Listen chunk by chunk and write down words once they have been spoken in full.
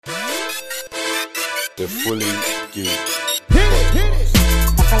The Fully Geeked.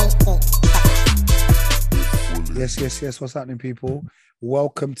 Yes. What's happening, people?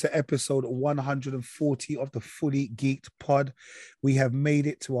 Welcome to episode 140 of the Fully Geeked pod. We have made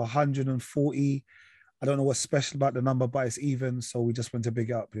it to 140. I don't know what's special about the number, but it's even. So we just went to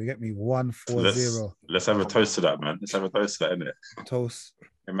big it up. You get me? 140. Let's have a toast to that, man. Let's have a toast to that, innit? Toast.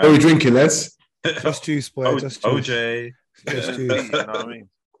 Hey, What are we drinking, Les? Just juice, boy. Just juice. OJ. Just juice. You know what I mean?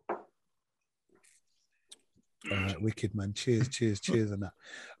 All right, wicked, man. Cheers, and that.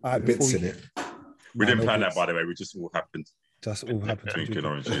 All right, Bits in it. We didn't plan bits. that, by the way. We just all happened. Just all happened to Drinking drink.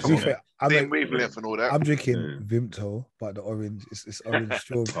 orange juice. To be fair, Same wavelength and all that. I'm drinking Yeah. Vimto, but the orange it's orange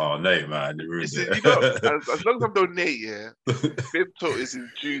strawberry. Oh, Nate, man. You ruined Listen, it. you know, as long as I'm doing Nate, yeah, Vimto is in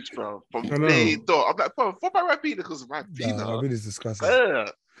juice, bro. From I know. day dot. I'm like, bro, what about Ribena? Because Ribena. Nah, I mean, it's disgusting. I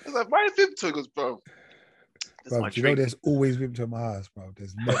was like, why Vimto? He goes, bro. That's Bro, my do you know drink. there's always Vimto in my house, bro?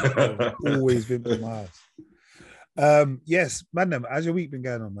 There's never always Vimto in my house. Yes, man, how's your week been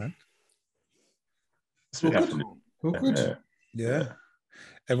going on, man? It's been happening. Oh, good. Yeah. Yeah.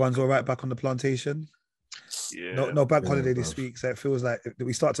 Everyone's all right back on the plantation. Yeah. No bank Yeah, holiday this bruv. week, so it feels like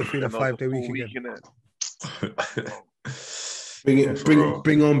we start to feel a And 5-day full week again. innit?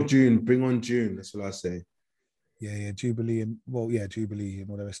 Bring on June. Bring on June. That's what I say. Yeah, Jubilee and Jubilee and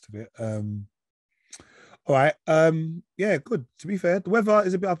all the rest of it. All right. Yeah, good. To be fair, the weather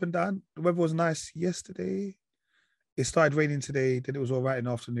is a bit up and down. The weather was nice yesterday. It started raining today, then it was all right in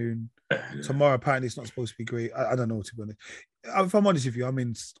the afternoon. Tomorrow, apparently, it's not supposed to be great. I don't know, to be honest. If I'm honest with you, I'm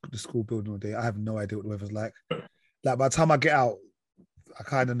in the school building all day. I have no idea what the weather's like. Like, by the time I get out, I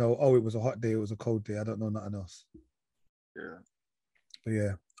kind of know, oh, it was a hot day, it was a cold day. I don't know nothing else. Yeah. But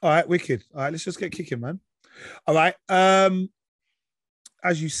yeah. All right, wicked. All right, let's just get kicking, man. All right.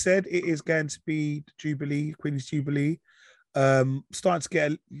 As you said, it is going to be the Jubilee, Queen's Jubilee. Starting to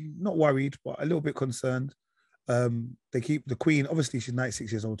get not worried, but a little bit concerned. They keep the Queen, obviously she's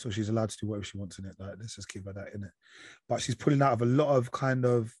 96 years old, so she's allowed to do whatever she wants in it. Like, let's just give her that in it. But she's pulling out of a lot of kind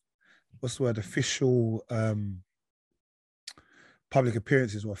of, what's the word, official public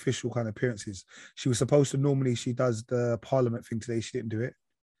appearances or official kind of appearances. She was supposed to, normally she does the Parliament thing today, she didn't do it.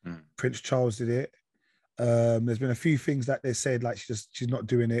 Prince Charles did it. There's been a few things that they said, like she's not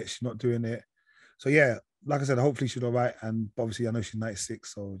doing it, So yeah, like I said, hopefully she's all right. And obviously I know she's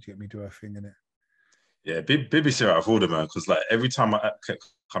 96, so you get me do her thing in it. Yeah, BBC out of order, man. Because like every time I kept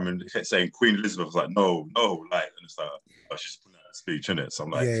coming, they kept saying Queen Elizabeth was like, no, like, and it's like, oh, she's putting out a speech, innit? So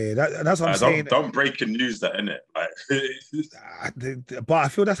I'm like, Yeah, that's what I'm saying. Don't breaking news that, innit? Like, But I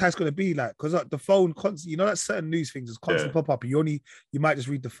feel that's how it's going to be, like, because the phone constantly, you know, that certain news things just constantly pop up. You might just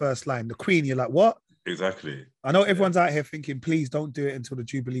read the first line. The Queen, you're like, what? exactly. I know everyone's out here thinking, please don't do it until the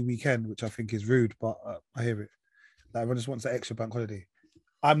Jubilee weekend, which I think is rude, but I hear it. Like, everyone just wants an extra bank holiday.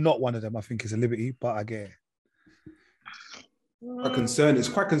 I'm not one of them. I think it's a liberty, but I get it. It's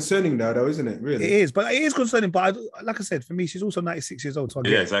quite concerning now, though, isn't it? Really? It is, but it is concerning. But like I said, for me, she's also 96 years old. So I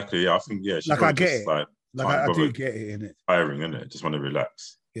get Yeah, it. exactly. Yeah, I think, yeah. she's Like, I probably get just, it. Like, Like, can't I do bother get it in it. tiring, innit? Just want to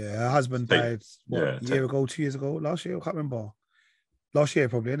relax. Yeah, her husband died, a year ago, 2 years ago, last year? I can't remember. Last year,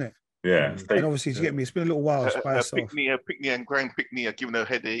 probably, innit? Yeah. And obviously, you get me, it's been a little while by Her herself. Pickney and Grand Pickney are giving her a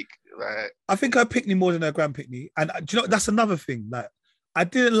headache. Like, I think her Pickney more than her Grand Pickney. And do you know, that's another thing. Like, I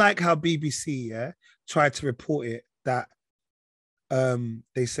didn't like how BBC tried to report it that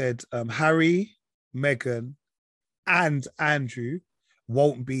they said Harry, Meghan, and Andrew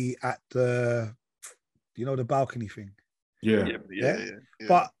won't be at the balcony thing. Yeah. yeah.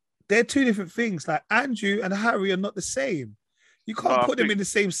 But they're two different things. Like, Andrew and Harry are not the same. You can't No, put them I in the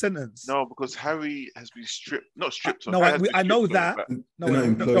same sentence. No, because Harry has been not stripped. No, Harry has been I know stripped that. off, like- No, They're not I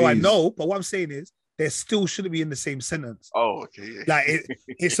employees. know. But what I'm saying is, they still shouldn't be in the same sentence. Oh, okay. Yeah. Like,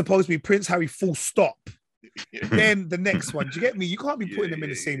 it's supposed to be Prince Harry full stop. Yeah. Then the next one. Do you get me? You can't be putting them in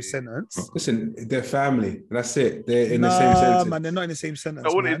the same Yeah. sentence. Listen, they're family. That's it. They're in the same sentence. Man, they're not in the same sentence.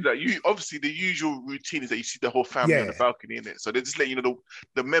 No, what it Man. is that you obviously the usual routine is that you see the whole family on the Yeah. balcony in it. So they just let you know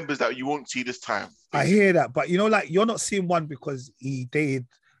the members that you won't see this time. I hear that, but like, you're not seeing one because he dated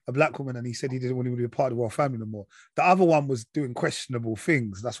a black woman and he said he didn't want to be a part of the royal family no more. The other one was doing questionable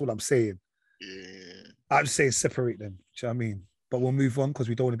things. That's what I'm saying. Yeah. I'm saying separate them. Do you know what I mean? But we'll move on because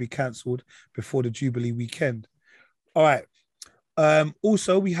we don't want to be cancelled before the Jubilee weekend. All right.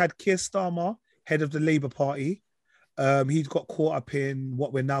 Also, we had Keir Starmer, head of the Labour Party. He got caught up in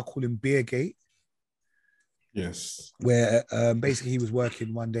what we're now calling Beergate, Yes. where basically he was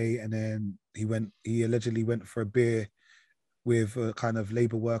working one day and then he allegedly went for a beer with a kind of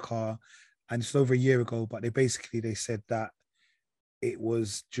Labour worker, and it's over a year ago, but they said that it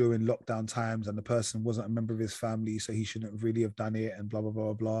was during lockdown times and the person wasn't a member of his family, so he shouldn't really have done it and blah, blah,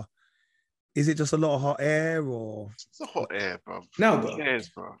 blah, blah. Is it just a lot of hot air or? It's a hot air, bro. No, Who but cares,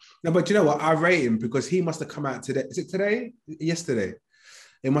 bro? no, but you know what? I rate him because he must have come out today. Is it today? Yesterday.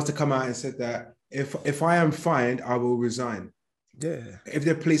 He must have come out and said that if I am fined, I will resign. Yeah. If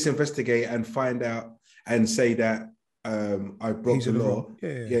the police investigate and find out and say that I broke He's the in the law, wrong.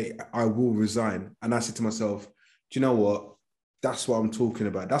 Yeah. yeah, I will resign. And I said to myself, do you know what? That's what I'm talking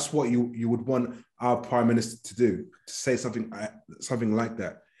about. That's what you would want our prime minister to do, to say something like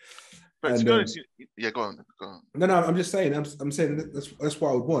that. But And, to be honest, yeah, go on. No, I'm just saying. I'm saying that's what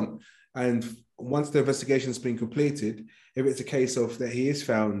I would want. And once the investigation's been completed, if it's a case of that he is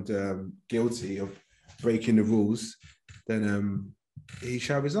found guilty of breaking the rules, then he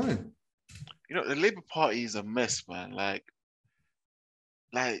shall resign. You know, the Labour Party is a mess, man. Like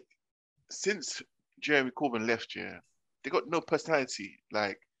since Jeremy Corbyn left, yeah, they got no personality.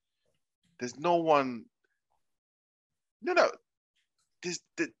 Like, there's no one. No.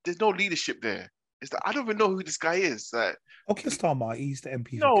 There's no leadership there. It's like I don't even know who this guy is. Like, Okay, Starmer, he's the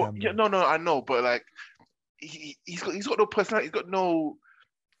MP. no, yeah, no, I know, but like, he's got no personality. He's got no,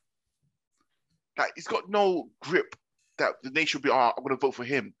 like, he's got no grip that the nation will be. Oh, I'm gonna vote for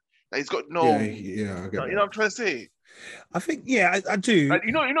him. Like, he's got no. Yeah, I get you know what I'm trying to say. I think, yeah, I do. Like,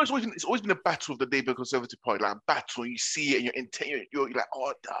 you know, it's always been a battle of the Labour Conservative Party, like a battle. You see it, and you're like,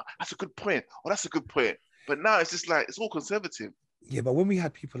 oh, that's a good point. Oh, that's a good point. But now it's just like it's all conservative. Yeah, but when we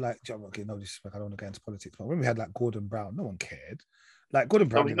had people like, okay, no disrespect, I don't want to get into politics, but when we had like Gordon Brown, no one cared. Like Gordon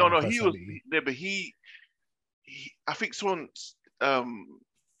Brown. He was there, but he I think someone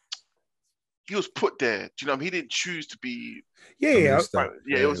he was put there. Do you know what I mean? He didn't choose to be. Yeah.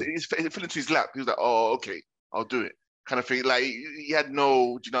 It fell into his lap. He was like, oh, okay, I'll do it, kind of thing. Like he had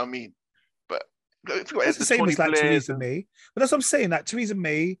no. Do you know what I mean? But it's the same as like Theresa May. But that's what I'm saying. Like Theresa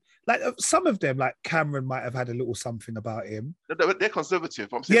May, like some of them, like Cameron might have had a little something about him. They're conservative.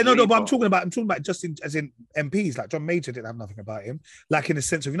 I'm saying no, but I'm talking about just as in MPs. Like John Major didn't have nothing about him. Like in the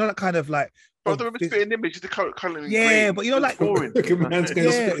sense of, you know, that kind of like. Oh, the spitting image is the color. Yeah, but you know, like boring.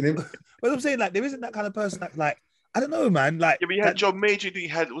 But I'm saying, like, there isn't that kind of person that, like, I don't know, man. Like, yeah, but you had John Major. You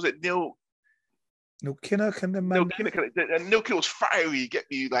had, was it Neil Kinnock and the man? Neil Kinnock was fiery. Get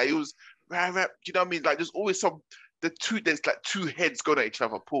me? Like, it was rap. Do you know what I mean? Like, there's always there's like two heads going at each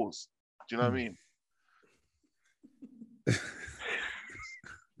other. Pause. Do you know what I mean?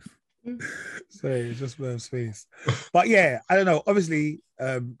 Sorry, it's just Merv's face. But yeah, I don't know. Obviously,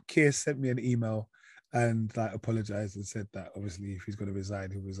 Keir sent me an email and like apologized and said that obviously if he's going to resign,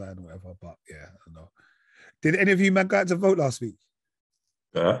 he'll resign or whatever. But yeah, I don't know. Did any of you man go out to vote last week?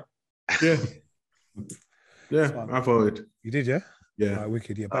 Yeah. Yeah, I voted. You did, yeah? Yeah. Right,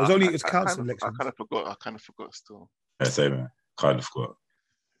 wicked, yeah. But it was council elections. I kind of forgot still. Yeah, same, man. Kind of forgot.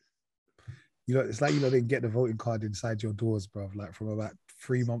 You know, it's like you didn't get the voting card inside your doors, bro, like from about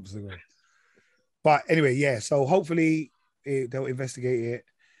 3 months ago. But anyway, yeah, so hopefully they'll investigate it.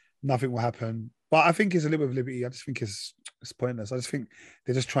 Nothing will happen. But I think it's a little bit of liberty. I just think it's pointless. I just think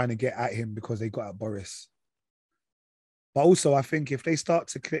they're just trying to get at him because they got at Boris. But also, I think if they start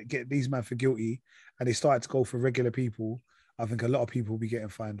to get these men for guilty and they start to go for regular people, I think a lot of people will be getting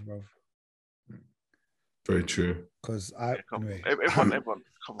fined, bro. Very true. Because everyone,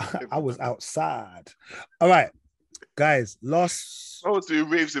 come on. I was outside. All right, guys, I was doing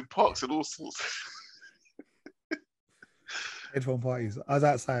raves in parks and all sorts. Headphone parties. I was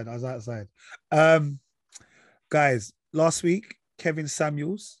outside. Guys, last week, Kevin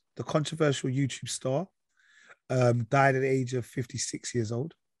Samuels, the controversial YouTube star, died at the age of 56 years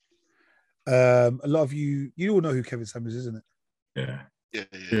old. A lot of you all know who Kevin Samuels is, isn't it?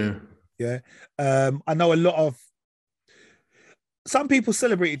 Yeah. I know a lot of some people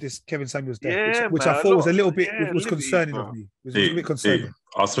celebrated this Kevin Samuels death, which I thought was a little bit was concerning of me. It was a bit concerning.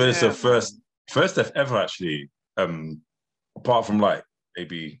 I swear it's the first death ever, actually. Apart from like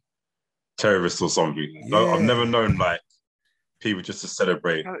maybe terrorists or something. Yeah. No, I've never known like people just to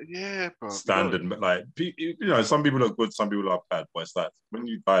celebrate. Bro. Standard, like you know, some people are good, some people are bad, but it's like when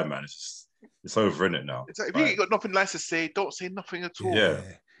you die, man, it's over in it now. It's like, if you got nothing nice to say, don't say nothing at all. Yeah.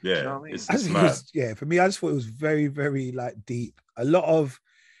 You know what I mean? It's mad. For me, I just thought it was very, very like deep. A lot of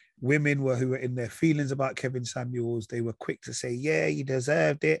women who were in their feelings about Kevin Samuels, they were quick to say, yeah, you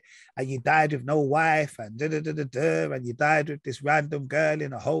deserved it, and you died with no wife, and and you died with this random girl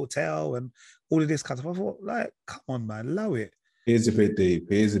in a hotel, and all of this kind of stuff. I thought, like, come on, man, allow it. Here's a bit deep.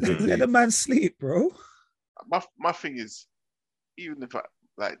 Let the man sleep, bro. My thing is, even if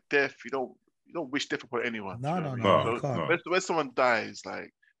like death, you don't wish death upon anyone. No. When someone dies,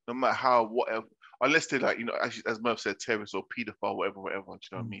 like, no matter how, whatever, unless they're like, you know, as Merv said, terrorist or paedophile, whatever, do you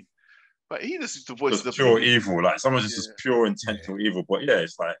know what I mean? But he just used to voice the pure evil, like someone's just pure intentional evil. But yeah,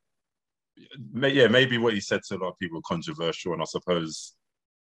 it's like yeah, maybe what he said to a lot of people were controversial, and I suppose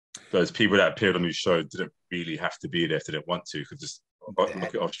those people that appeared on his show didn't really have to be there if they didn't want to, could just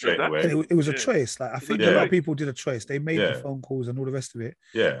knock it off straight away. And it was a Yeah. choice. Like I It's think like a lot a of people did a choice. They made the Yeah. phone calls and all the rest of it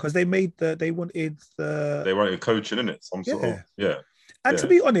Yeah, because they wanted the they wanted coaching in it, some sort of And to yeah.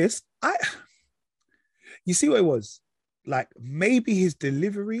 be honest, you see what it was? Like maybe his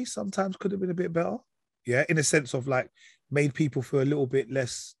delivery sometimes could have been a bit better. Yeah, in a sense of like made people feel a little bit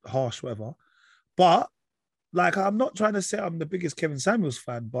less harsh, whatever. But like I'm not trying to say I'm the biggest Kevin Samuels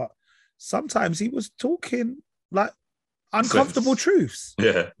fan, but sometimes he was talking like uncomfortable truths.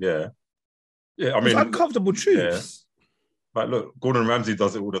 Yeah. I It was mean, uncomfortable truths. like, look, Gordon Ramsay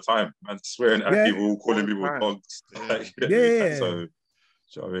does it all the time, man, swearing at Yeah. people, calling people Right. dogs. Yeah. Like, Yeah. So, do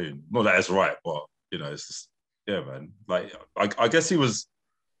you know what I mean? Not that it's right, but it's just, yeah, man. Like, I guess he was.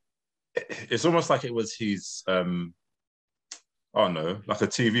 It's almost like it was his, I don't know, like a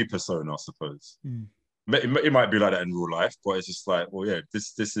TV persona, I suppose. Hmm. It might be like that in real life, but it's just like, well, yeah,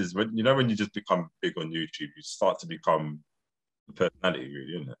 this is when when you just become big on YouTube, you start to become the personality,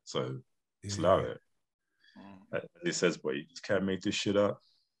 really, isn't it? So just allow it. As he says, but you just can't make this shit up.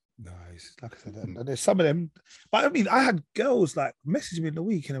 No, it's like I said, and there's some of them. But I mean, I had girls like message me in the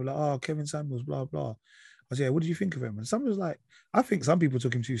week and they were like, "Oh, Kevin Samuels, blah blah." I was like, "Yeah, what did you think of him?" And some was like, "I think some people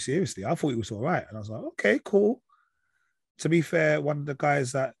took him too seriously. I thought he was all right." And I was like, "Okay, cool." To be fair, one of the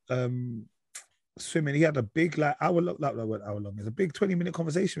guys that swimming, he had a big like hour long. It's a big 20-minute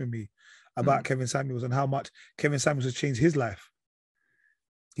conversation with me about Kevin Samuels and how much Kevin Samuels has changed his life.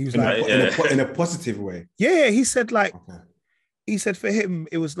 He was like, in a positive way. yeah, he said like. Okay. He said for him,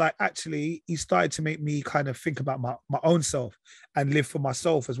 it was like actually he started to make me kind of think about my own self and live for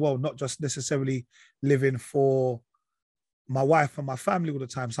myself as well, not just necessarily living for my wife and my family all the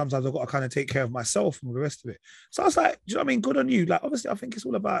time. Sometimes I've got to kind of take care of myself and all the rest of it. So I was like, do you know what I mean? Good on you. Like, obviously, I think it's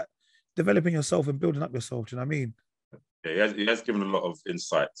all about developing yourself and building up yourself. Do you know what I mean? Yeah, he has given a lot of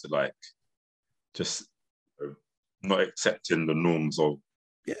insight to like just not accepting the norms of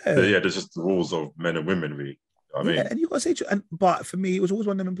there's just the rules of men and women, really. I mean, and you got to say, but for me, it was always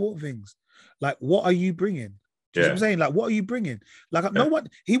one of them important things. Like, what are you bringing? Do you know what I'm saying? Like, what are you bringing? Like, no one,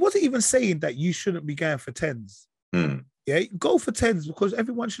 he wasn't even saying that you shouldn't be going for 10s. Yeah, go for 10s because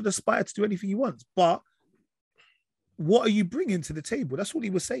everyone should aspire to do anything he wants. But what are you bringing to the table? That's what he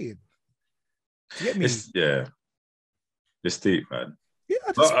was saying. Do you get me? It's deep, man. Yeah,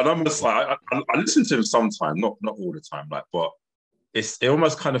 and I'm just like, I listen to him sometimes, not all the time, like, but it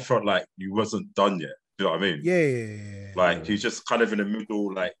almost kind of felt like you wasn't done yet. Do you know what I mean? Yeah. Like he's just kind of in the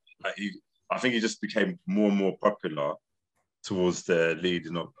middle. Like I think he just became more and more popular towards the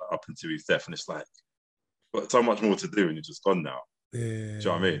leading up until his death, and it's like, got so much more to do, and you're just gone now. Yeah. Do you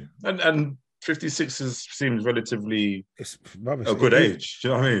know what I mean? And 56 seems relatively it's rubbish. A good age. Do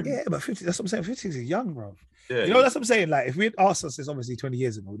you know what I mean? Yeah, but 50. That's what I'm saying. 56 is young, bro. Yeah, you know, that's what I'm saying. Like, if we had asked us this obviously 20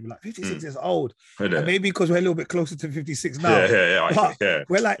 years ago, we'd be like, 56 is old. Yeah. And maybe because we're a little bit closer to 56 now. Yeah.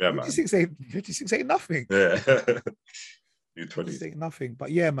 We're like, 56 ain't nothing. Yeah. You're 20. 56 ain't nothing.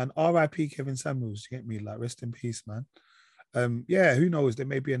 But yeah, man, R.I.P. Kevin Samuels. You get me? Like, rest in peace, man. Yeah, who knows? There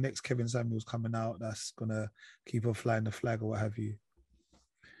may be a next Kevin Samuels coming out that's gonna keep on flying the flag or what have you.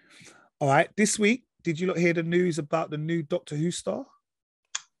 All right, this week, did you not hear the news about the new Doctor Who star?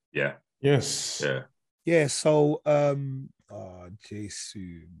 Yeah. Yes. Yeah. Yeah, so Jesus.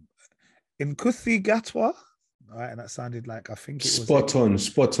 Nkuthi Gatwa. All right, and that sounded like I think it was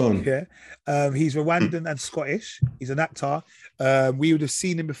spot on. Yeah. He's Rwandan and Scottish. He's an actor. We would have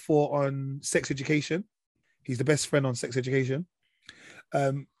seen him before on Sex Education. He's the best friend on Sex Education.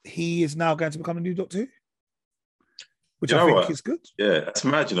 He is now going to become a new Doctor Who, which I think is good. Yeah, that's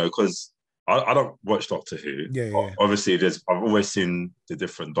mad, because I don't watch Doctor Who. Yeah. Obviously, I've always seen the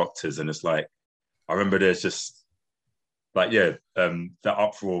different Doctors, and it's like, I remember there's just like, that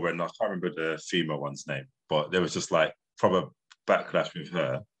uproar when I can't remember the female one's name, but there was just like proper backlash with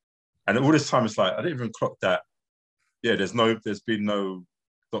her. And all this time, it's like, I didn't even clock that. Yeah, there's been no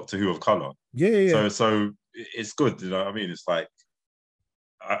Doctor Who of color. Yeah. So it's good, you know what I mean? It's like,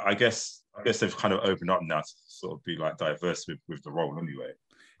 I guess they've kind of opened up now to sort of be like diverse with the role anyway.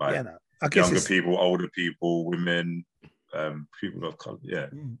 Like I guess younger people, older people, women, people of color. Yeah,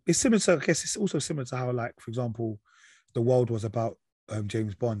 it's similar to. I guess it's also similar to how, like, for example, the world was about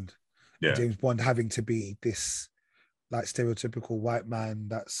James Bond. Yeah, James Bond having to be this like stereotypical white man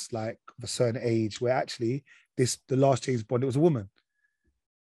that's like of a certain age, where actually the last James Bond, it was a woman.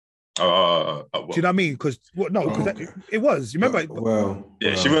 Do you know what I mean? Because it was. You remember?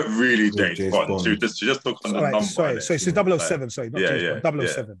 Yeah, she went really James Bond. Bond. She just took on the Sorry, number. sorry. innit? So it's 007. Sorry, not James Bond.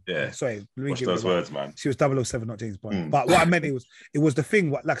 007. yeah. Sorry, let me Watch give it those right. words, man. She was 007, not James Bond. Mm. But what I meant it was the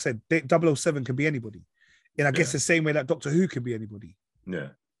thing. Like I said, 007 can be anybody, and I guess the same way that Doctor Who can be anybody. Yeah.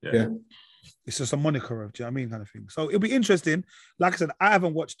 It's just a moniker of, do you know what I mean, kind of thing. So it'll be interesting. Like I said, I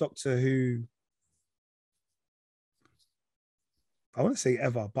haven't watched Doctor Who. I want to say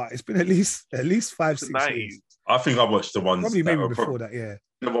ever, but it's been at least 5-6 years. I think I watched the ones Probably that maybe were before that. Yeah,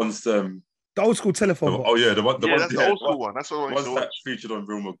 the ones. the old school telephone box. Oh yeah, the one. That's the old school one. That's what I ones want that featured on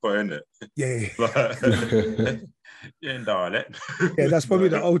Real McCoy, innit? Yeah. Yeah, darling. Yeah, that's probably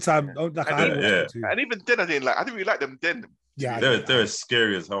the old time. Like I haven't watched Yeah. it too. And even then, I didn't really like them then. Yeah, They're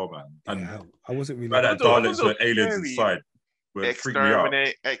scary as hell, man. And yeah, I wasn't really. like that Those Daleks with aliens scary. inside would freak me out.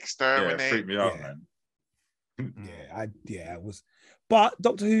 Exterminate. Yeah, freak me out, Yeah. man. I was. But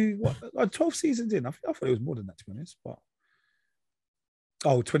Doctor Who, 12 seasons in. I thought it was more than that, to be honest. But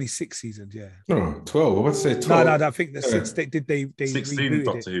 26 seasons, yeah. No, 12. I was about to say 12. No, I think the six. They 16 rebooted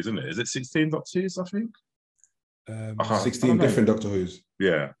Doctor Who's, isn't it? Is it 16 Doctor Who's, I think? it. 16 different Doctor Who's.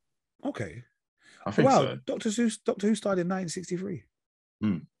 Yeah, Okay. I think so. Doctor Who started in 1963.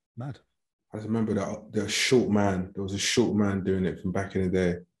 Mm. Mad. I just remember that there was a short man doing it from back in the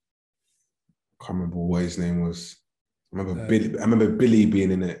day. I can't remember what his name was. I remember Billy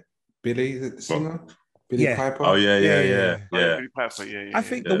being in it. Billy, is it the singer? Billy Yeah. Piper? Oh yeah. Billy Piper, yeah. I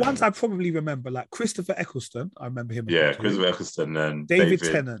think the ones I probably remember, like Christopher Eccleston, I remember him. Yeah, Christopher Eccleston and David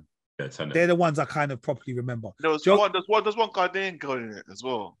Tennant. Yeah, Tennant. They're the ones I kind of properly remember. There's one Ghanaian girl in it as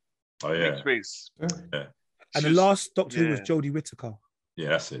well. Oh yeah. Mixed race. And the last Doctor Who was Jodie Whittaker. Yeah,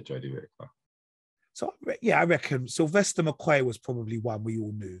 that's it, Jodie Whittaker. So I reckon Sylvester McCoy was probably one we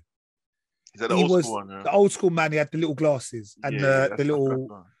all knew. Is that the old school one? Yeah. The old school man. He had the little glasses and the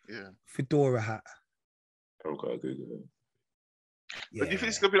little fedora hat. Okay, Google it. Yeah. But do you think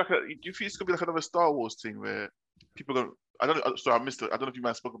it's gonna be like another Star Wars thing where people are gonna? I missed it. I don't know if you might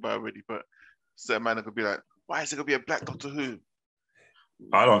have spoken about it already, but certain man are gonna be like, why is there gonna be a black Doctor Who?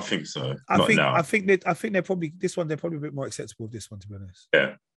 I don't think so. I think they're probably they're probably a bit more acceptable with this one, to be honest.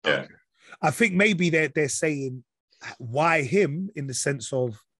 Yeah. Okay. I think maybe they're saying why him in the sense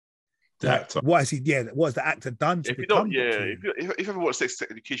of The actor. What has the actor done to If you become don't, if you ever watched Sex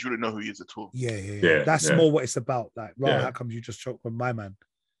Education, you wouldn't know who he is at all. Yeah. That's more what it's about. Like, right, how come you just choked on my man?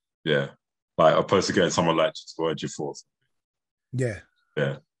 Yeah. Like opposed to getting someone like just Roger Force. Yeah.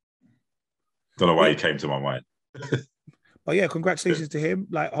 Yeah. Don't know why he came to my mind. But yeah, congratulations to him.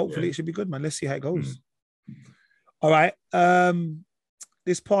 Like, hopefully it should be good, man. Let's see how it goes. All right.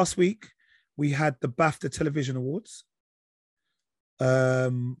 This past week we had the BAFTA Television Awards.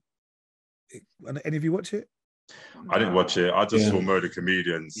 Any of you watch it? I didn't watch it. I just saw Murder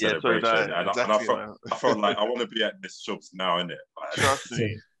Comedians celebration, and I felt like I want to be at this show now, innit? Trust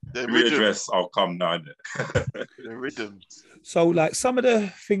me. Give me a dress, I'll come now, innit? The rhythms. So, like some of the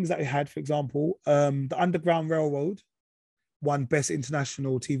things that we had, for example, the Underground Railroad won Best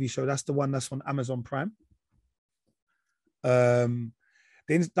International TV Show. That's the one that's on Amazon Prime. The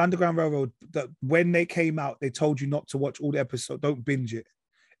Underground Railroad, when they came out, they told you not to watch all the episodes. Don't binge it.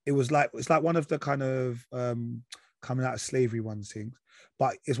 It's like one of the kind of coming out of slavery ones things,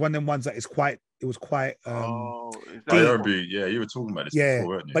 but it's one of them ones that it was quite. I remember, you were talking about this before,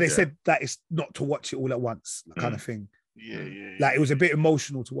 weren't you? But they said that it's not to watch it all at once, kind of thing. Yeah. Like it was a bit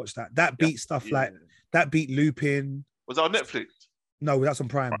emotional to watch that. That beat stuff like that beat Lupin. Was that on Netflix? No, that's on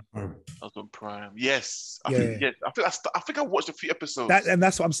Prime. That was on Prime. Yes. I think I watched a few episodes. And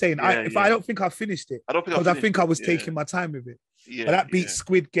that's what I'm saying. I don't think I finished it. I think I was taking my time with it. Yeah, but that beat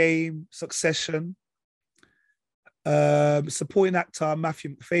Squid Game, Succession. Supporting actor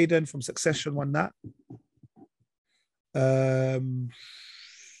Matthew McFadden from Succession won that.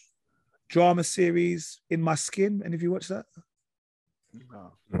 Drama series In My Skin. Any of you watch that?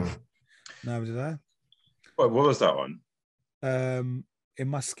 No, did I? What was that one? In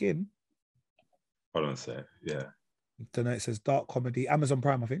My Skin. Hold on a sec. Yeah. Don't know. It says dark comedy. Amazon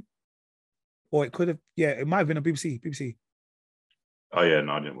Prime, I think. Or it could have. Yeah, it might have been on BBC. Oh yeah,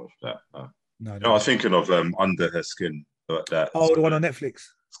 no, I didn't watch that. No, I was thinking of Under Her Skin. The one on Netflix.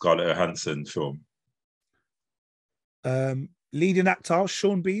 Scarlett Johansson film. Leading actor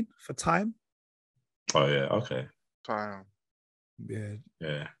Sean Bean for Time. Oh yeah, okay. Time.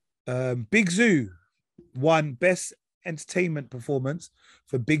 Yeah. Big Zoo won Best Entertainment Performance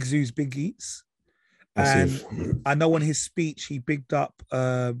for Big Zoo's Big Eats. And I know on his speech he bigged up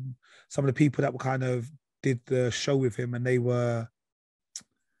some of the people that were kind of did the show with him, and they were,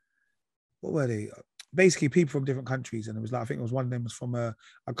 what were they? basically people from different countries, and it was like I think it was one of them was from a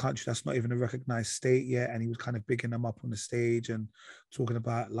country that's not even a recognized state yet, and he was kind of bigging them up on the stage and talking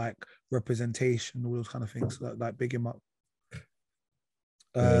about like representation, all those kind of things, like big him up.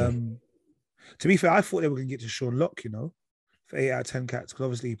 To be fair, I thought they were going to get to Sean Locke, for 8 out of 10 cats, because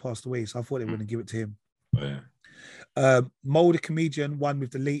obviously he passed away, so I thought they were going to give it to him. Yeah. Mo the comedian won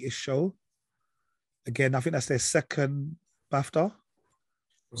with the latest show. Again, I think that's their second BAFTA.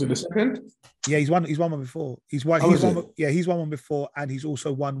 Was it the second? Yeah, he's won one before. He's won one before, and he's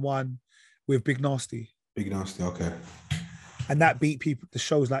also won one with Big Nasty. Big Nasty, okay. And that beat people, the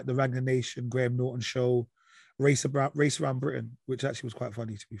shows like the Ragnar Nation, Graham Norton Show, Race Around Britain, which actually was quite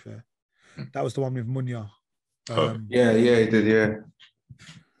funny, to be fair. That was the one with Munya. Yeah, he did, yeah.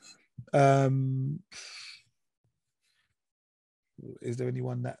 Is there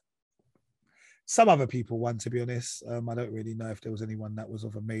anyone that some other people won, to be honest? I don't really know if there was anyone that was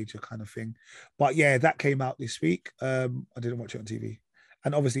of a major kind of thing. But yeah, that came out this week. I didn't watch it on TV.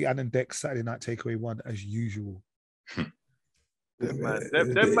 And obviously, Ann and Dex Saturday Night Takeaway won as usual. Them man's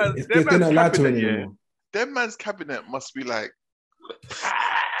allowed to cabinet, anymore. Them man's cabinet must be like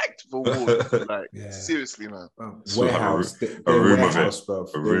packed for awards. Like, seriously, man. Warehouse. A room warehouse, of it.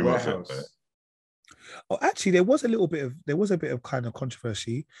 bro. A room of warehouse. it. Oh, actually, there was a bit of kind of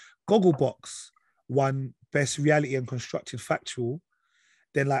controversy. Gogglebox won Best Reality and Constructed Factual.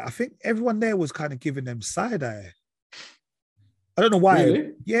 Then, like, I think everyone there was kind of giving them side eye. I don't know why.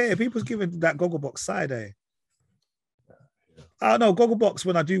 Really? Yeah, people's giving that Gogglebox side eye. I don't know. Gogglebox,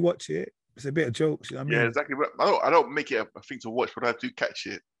 when I do watch it, it's a bit of jokes. You know what I mean? Yeah, exactly. But I don't make it a thing to watch, but I do catch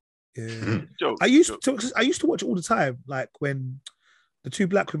it. Yeah. Jokes. I used to watch it all the time, like when the two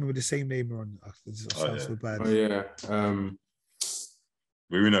black women with the same name were on. This sounds so bad. Oh yeah.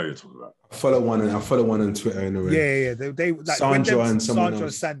 We know you're talking about. I follow one on Twitter anyway. Yeah. They like Sandra and someone Sandra and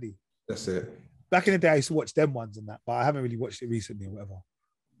else. Sandy. That's it. Back in the day, I used to watch them ones and that, but I haven't really watched it recently or whatever.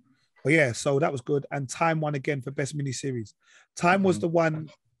 But yeah, so that was good. And Time won again for best miniseries. Time was the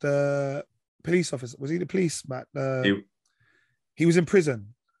one, the police officer. Was he the police, Matt? He was in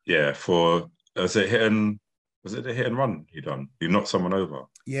prison. Yeah, was it the hit and run he done? He knocked someone over.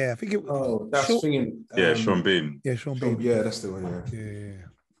 Yeah, I think it was. Oh, that's thinking. Sean Bean. Yeah, Sean Bean. Yeah, that's the one. Yeah.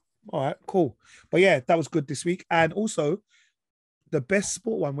 All right, cool. But yeah, that was good this week. And also, the best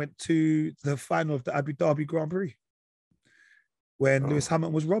sport one went to the final of the Abu Dhabi Grand Prix when Lewis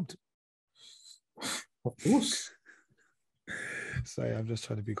Hamilton was robbed. Of course. Sorry, I'm just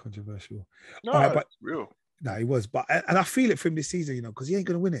trying to be controversial. No, but it's real. No, he was. But and I feel it for him this season, because he ain't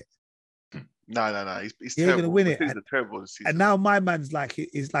going to win it. No. He's He ain't terrible. gonna win it. He's terrible this season. And now my man's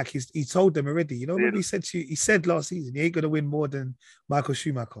he told them already. Remember he said last season he ain't going to win more than Michael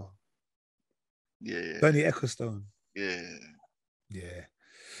Schumacher. Yeah. Bernie Ecclestone. Yeah.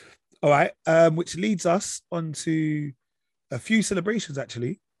 All right. Which leads us on to a few celebrations,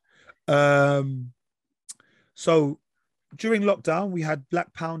 actually. So during lockdown, we had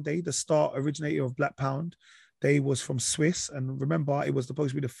Black Pound Day, the start originator of Black Pound Day was from Swiss. And remember, it was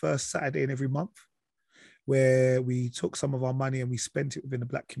supposed to be the first Saturday in every month where we took some of our money and we spent it within the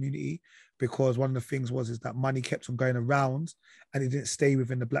Black community, because one of the things is that money kept on going around and it didn't stay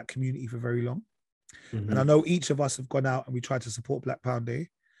within the Black community for very long. And I know each of us have gone out and we tried to support Black Pound Day.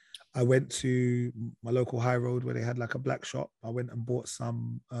 I went to my local High Road where they had like a black shop. I went and bought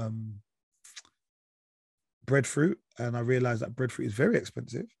some breadfruit, and I realized that breadfruit is very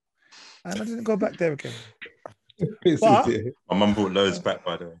expensive. And I didn't go back there again. But, my mum bought loads back,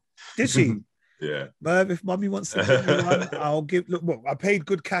 by the way. did she? Yeah. Merv, if mummy wants to give me one, I'll give. Look, I paid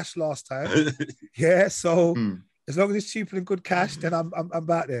good cash last time. Yeah, so as long as it's cheaper than good cash, then I'm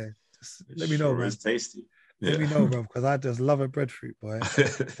back there. Just let me know, man. It's tasty. Let me know, bro, because I just love a breadfruit, boy.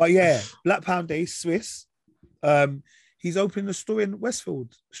 But yeah, Black Pound Day, Swiss. He's opening a store in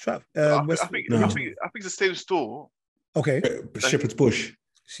Westfield. I think it's the same store. Okay. Shepherd's Bush.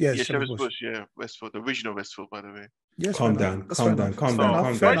 Yeah, Shepherd's Bush. Yeah, Westfield, the original Westfield, by the way. Yes, Calm down. Fair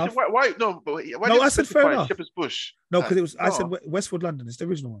enough. Why? No, but why? No, I said fair enough. Shepherd's Bush. No, because it was. I said Westfield London. It's the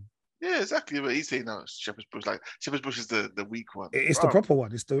original one. Yeah, exactly. But he's saying no, it's Shepherd's Bush. Like Shepherd's Bush is the weak one. It's the proper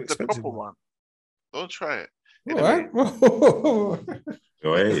one. It's the expensive one. Don't try it. Anyway.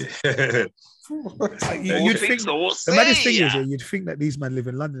 You'd think the maddest thing is, you'd think that these men live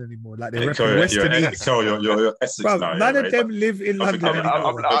in London anymore. Like they're repping Western East. You're Essex Bro, now. none of them live in London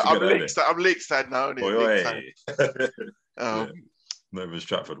anymore. I'm Lakeside now. Not even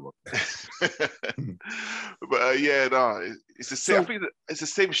Stratford one. But it's the same. I think it's the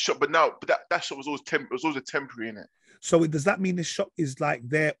same shop, but that shop was always a temporary, innit? So does that mean the shop is like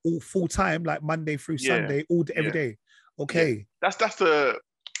there all full time, like Monday through Sunday, every day? Okay. Yeah. That's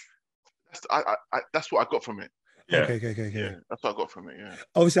That's what I got from it. Yeah. Okay. Yeah, that's what I got from it. Yeah.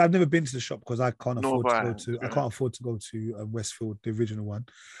 Obviously, I've never been to the shop because I can't Nor afford to have I. go to. I Yeah. can't afford to go to Westfield, the original one.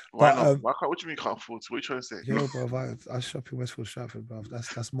 Why But, not? Why can't? What do you mean you can't afford to? What are you trying to say? Yo, bro, I shop in Westfield, Stratford, bro.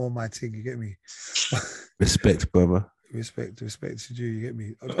 That's more my thing. You get me? Respect, brother. Respect to you. You get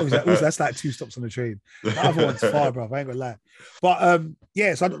me? Obviously, also, that's like 2 stops on the train. The other one's far, bro. I ain't gonna lie. But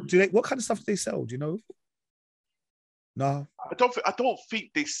yeah. So do they? What kind of stuff do they sell? Do you know? No. I don't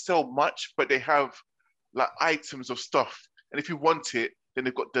think they sell much, but they have like items of stuff. And if you want it, then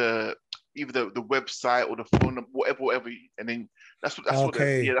they've got either the website or the phone number, whatever. And then that's what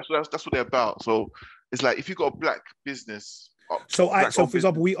Okay. that's what they're about. So it's like if you got a black business. So for black-owned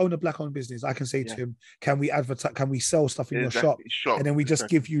example, we own a black-owned business. I can say to him, "Can we advertise? Can we sell stuff in your shop?" And then we just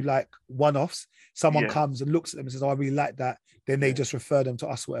give you like one-offs. Someone comes and looks at them and says, "Oh, I really like that." Then they just refer them to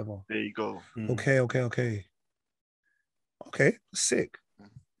us, whatever. There you go. Okay, sick.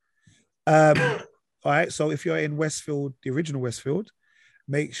 All right. So if you're in Westfield, the original Westfield,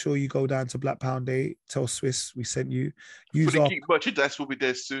 make sure you go down to Black Pound Day. Tell Swiss we sent you. Use Fully our Geek merchandise will be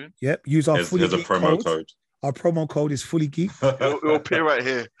there soon. Yep. Use our Fully There's a Geek promo code. Our promo code is Fully Geek. It'll appear right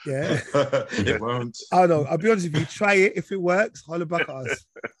here. Yeah. It won't. I don't know. I'll be honest with you. Try it. If it works, holler back at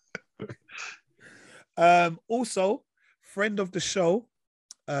us. Also, friend of the show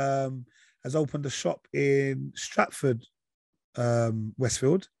has opened a shop in Stratford,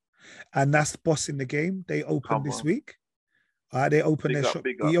 Westfield, and that's Boss in the Game. They opened this week. They opened their shop.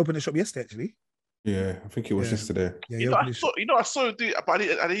 He opened the shop yesterday, actually. Yeah, I think it was yesterday. Yeah, I saw it do, but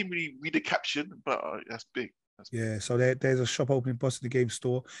I didn't really read the caption. But that's big. Yeah, so there's a shop opening, Boss in the Game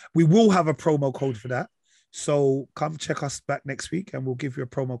store. We will have a promo code for that. So come check us back next week, and we'll give you a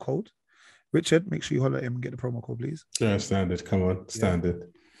promo code. Richard, make sure you holler at him and get the promo code, please. Yeah, standard. Come on, standard.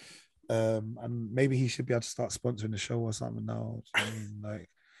 And maybe he should be able to start sponsoring the show or something now. I mean, like,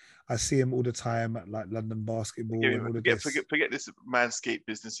 I see him all the time at like London Basketball. Forget this Manscaped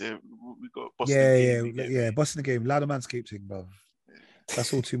business here. We got Boss Boss in the Game, louder Manscaped thing, bro.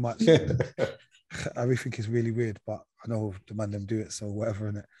 That's all too much. I really think it's really weird, but I know the man them do it, so whatever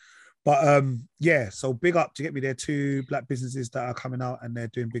in it. But yeah, so big up to get me there. 2 black businesses that are coming out and they're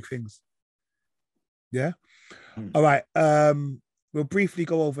doing big things. Yeah. All right. We'll briefly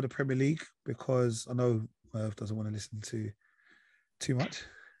go over the Premier League because I know Merv doesn't want to listen to too much.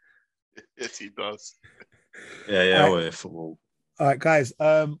 Yes, he does. Yeah, right. Football. All right, guys.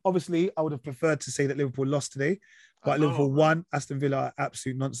 Obviously, I would have preferred to say that Liverpool lost today, but Liverpool won. Aston Villa are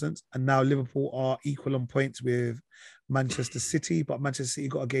absolute nonsense, and now Liverpool are equal on points with Manchester City, but Manchester City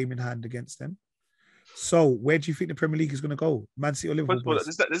got a game in hand against them. So, where do you think the Premier League is going to go? Man City or Liverpool?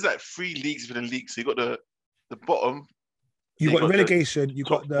 First of all, there's like 3 leagues within the league. So you got the bottom. You got relegation. You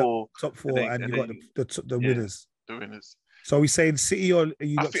got the top 4, and you got the winners. The winners. So are we saying City or are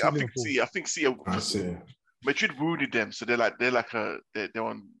you? I think City. Madrid wounded them, so they're on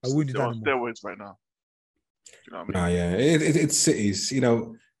steroids right now. You know what I mean? It's Cities. You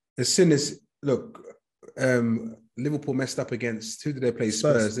know, as soon as Liverpool messed up against who did they play?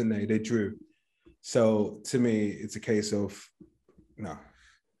 Spurs, didn't they? They drew. So to me, it's a case of no.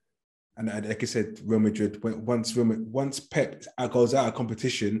 And like I said, Real Madrid. Once Pep goes out of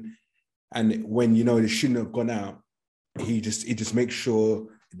competition, and when they shouldn't have gone out, he just makes sure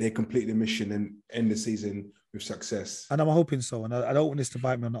they complete the mission and end the season with success. And I'm hoping so. And I don't want this to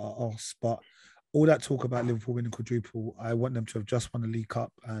bite me on the arse, but all that talk about Liverpool winning quadruple, I want them to have just won the League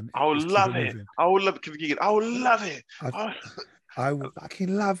Cup. And I would love it. I would love it. I would love it. I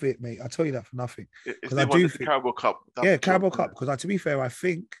can love it, mate. I tell you that for nothing. Because I do think Carabao Cup. Carabao Cup. Because to be fair, I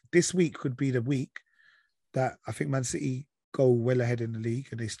think this week could be the week that I think Man City go well ahead in the league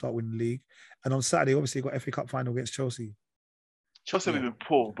and they start winning the league. And on Saturday, obviously, got FA Cup final against Chelsea. Chelsea have been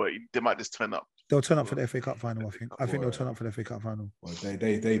poor, but they might just turn up. They'll turn up for the FA Cup final, I think. I think they'll turn up for the FA Cup final. Well,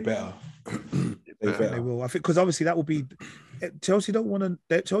 they better. They will. I think because obviously that will be Chelsea don't want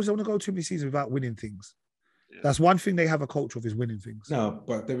to go too many seasons without winning things. Yeah. That's one thing they have a culture of is winning things. No,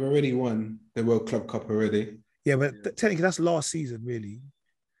 but they've already won the World Club Cup already. Yeah, but technically that's last season, really.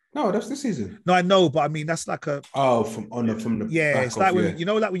 No, that's this season. No, I know, but I mean that's like a from the it's like when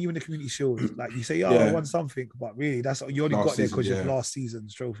like when you win the Community Shield, like you say, I won something, but really that's you only got there because you're last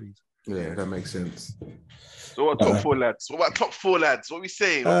season's trophies. Yeah, that makes sense. So what top 4 lads? What about top 4 lads? What are we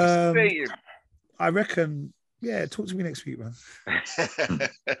saying? I reckon. Yeah, talk to me next week, man.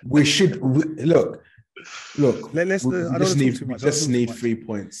 We should look. Let's just need 3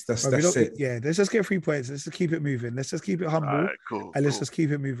 points. That's it. Yeah, let's just get 3 points. Let's just keep it moving. Let's just keep it humble, let's just keep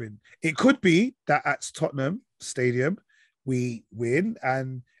it moving. It could be that at Tottenham Stadium we win,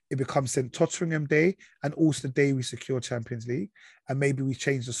 and it becomes St. Tottenham Day and also the day we secure Champions League, and maybe we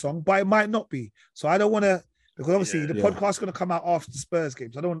change the song, but it might not be. So I don't want to, because obviously the podcast is going to come out after the Spurs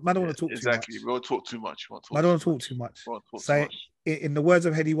games. I don't want to talk exactly. too much. We won't talk too much. I don't want to talk too much. So in the words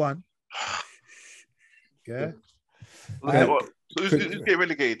of Heady One, yeah. So who's getting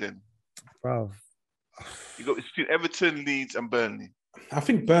relegated then? Bro. You got between Everton, Leeds, and Burnley. I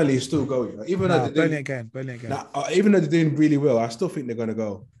think Burnley is still going. Even though Burnley again. Even though they're doing really well, I still think they're going to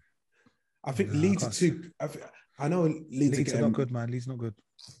go. I think Leeds are too. I know Leeds are not good, man. Leeds not good.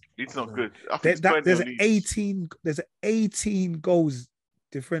 Leeds not good. I think there's an 18 goals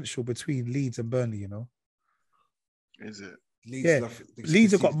differential between Leeds and Burnley. You know. Is it?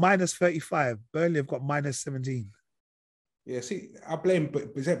 Leeds have got -35. Burnley have got -17. Yeah, see, I blame.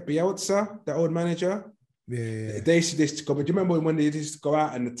 Is that Bielsa, the old manager? Yeah. They used to go. But do you remember when they used to go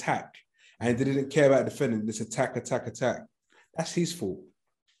out and attack, and they didn't care about defending? Just attack. That's his fault.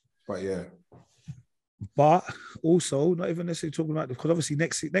 But yeah. But also, not even necessarily talking about, because obviously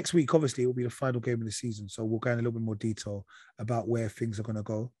next week, obviously, it will be the final game of the season. So we'll go in a little bit more detail about where things are going to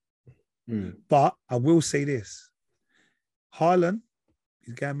go. But I will say this: Haaland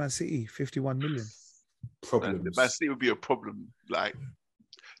is going Man City 51 million. Problems. Man City would be a problem. Like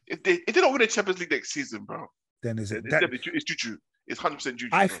if they don't win the Champions League next season, bro, then it's juju. It's 100% juju.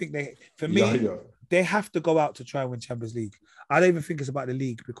 I think they have to go out to try and win Champions League. I don't even think it's about the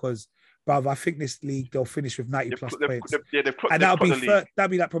league because, bruv, I think this league they'll finish with 90 plus points. And that'll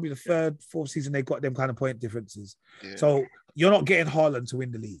be like probably the third, fourth season they got them kind of point differences. Yeah. So you're not getting Haaland to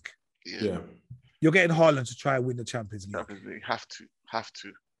win the league. Yeah. You're getting Haaland to try and win the Champions League. Have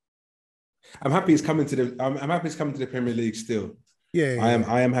to. I'm happy he's coming to the Premier League still. Yeah.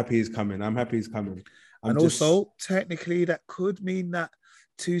 I am happy he's coming. I'm happy he's coming. Also, technically, that could mean that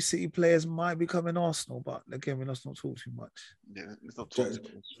 2 City players might be coming Arsenal, but again, let's not talk too much. Yeah, let's not talk too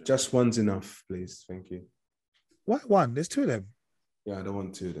much. Just one's enough, please. Thank you. Why one? There's 2 of them. Yeah, I don't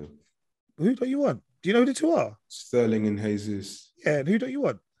want 2 of them. Who don't you want? Do you know who the 2 are? Sterling and Jesus. Yeah, and who don't you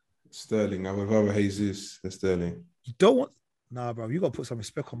want? Sterling. I would rather Jesus than Sterling. You don't want... Nah, bro, you got to put some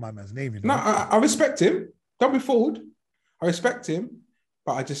respect on my man's name, you know? No, I respect him. Don't be fooled. I respect him,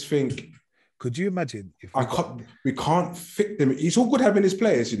 but I just think... Could you imagine if we can't fit them? It's all good having his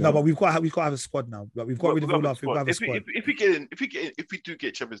players, you know. No, but we've got to have a squad now. Like, we've got rid of all our. We've got to have a squad. If we do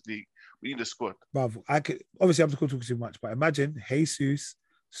get Champions League, we need a squad. Bravo, I'm just going to talk too much, but imagine Jesus,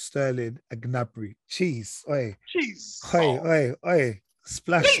 Sterling, and Gnabry. Cheese, oi. Oi.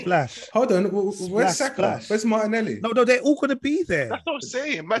 Splash. Hold on, where's Saka? Where's Martinelli? No, they're all going to be there. That's what I'm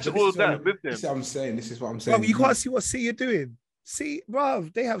saying. Imagine all of that with them. This is what I'm saying. Bro, you can't see what City are doing. See,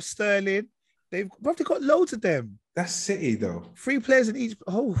 bruv, they have Sterling. They've got loads of them. That's City, though. 3 players in each.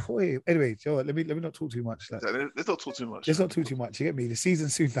 Oh, wait. Anyway, Joe, let me not talk too much. Let's not talk too much. Let's not talk too much. You get me? The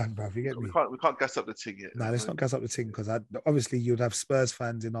season's soon done, bruv. You get me? We can't gas up the thing yet. No, let's not gas up the thing because obviously you'd have Spurs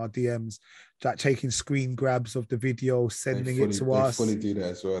fans in our DMs like taking screen grabs of the video, sending it to us. They fully do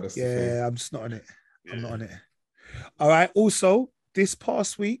that as well. That's the thing. I'm just not on it. Yeah. I'm not on it. All right. Also, this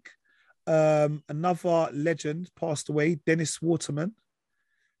past week, another legend passed away, Dennis Waterman.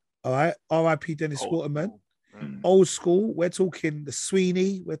 All right, R.I.P. Dennis Waterman. Old school. We're talking the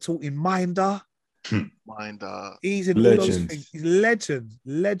Sweeney. We're talking Minder. He's in all those things. He's legend.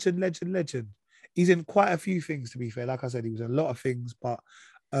 He's in quite a few things, to be fair. Like I said, he was in a lot of things, but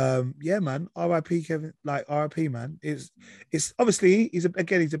yeah, man. R.I.P. Kevin. Like R.I.P. man. It's obviously he's a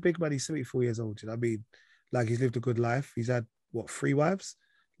big man. He's 74 years old. You know what I mean? Like he's lived a good life. He's had 3 wives.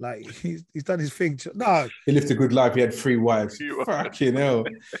 Like he's done his thing. No, he lived a good life. He had 3 wives. Fucking hell.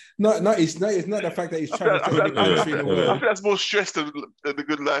 It's not the fact that he's trying to take the country in the world. I think that's more stress than the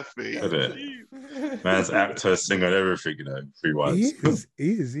good life, mate. Man's actor, singer, and everything. 3 wives.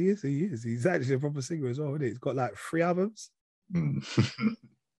 He is. He's actually a proper singer as well, isn't he? He's got like 3 albums.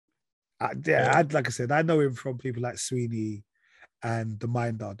 Like I said, I know him from people like Sweeney and The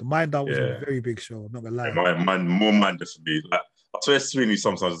Minder. The Minder was a very big show. I'm not gonna lie. More Minder for me. Like, I swear Sweeney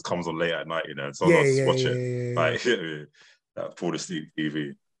sometimes just comes on late at night, so I just watch it. Like fall asleep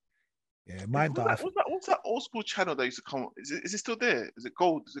TV. Yeah, Minder. What's that old school channel that used to come? Is it still there? Is it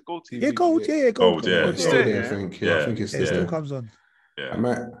Gold? Is it Gold TV? Yeah, Gold. Gold. Yeah, it's still there, I think. I think it's still there. It still comes on.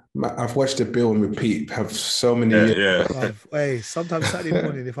 Yeah. I've watched the bill and repeat. Have so many. Hey, sometimes Saturday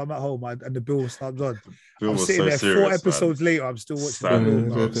morning, if I'm at home and the bill starts on, I'm sitting so there serious, 4 episodes later. I'm still watching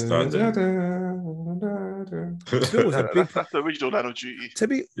the bill. That's the original Line of Duty. To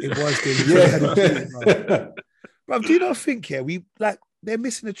me, it was the bro. Do you not think we they're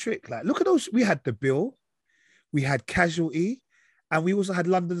missing a trick? Like, look at those. We had the bill, we had Casualty, and we also had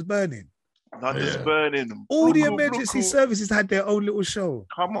London's Burning. London's Yeah. burning. All the Bruku, emergency bruku. services had their own little show.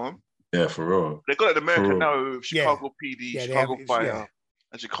 Come on. Yeah, for real. They got it in America Cool. now with Chicago PD, Yeah, they Chicago have- Fire, yeah.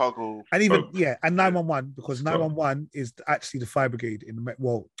 and Chicago. And even Oh. and 911 because Stop. 911 is actually the fire brigade in the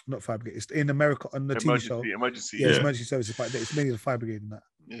well, not fire brigade. It's in America on the TV show. Emergency. Yeah, it's Yeah. emergency services, but it's mainly the fire brigade in that.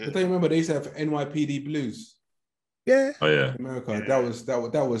 Yeah. I don't remember they used to have NYPD Blues Yeah, Oh yeah. in America. Yeah.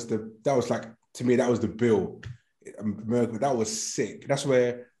 That was like, to me, that was the bill. America, that was sick. That's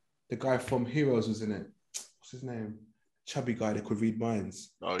where the guy from Heroes was in it. What's his name? Chubby guy that could read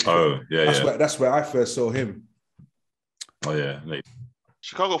minds. Oh, yeah. Oh yeah. That's where I first saw him. Oh yeah. Like,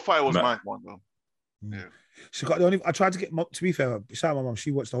 Chicago Fire was Ma- my one though. she got the only. I tried to get. To be fair, shout out my mum.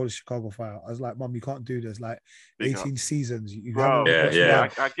 She watched the whole of Chicago Fire. I was like, Mum, you can't do this. Like Big 18 seasons. You Bro, haven't Yeah, watched yeah. one.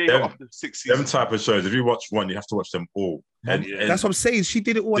 I gave Them- it off the 6 them seasons. type of shows. If you watch one, you have to watch them all. And, Yeah. and That's what I'm saying. She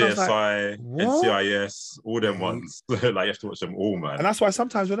did it all. And I was like, DSI, what? NCIS, all them Yeah. ones. Like you have to watch them all, man. and that's why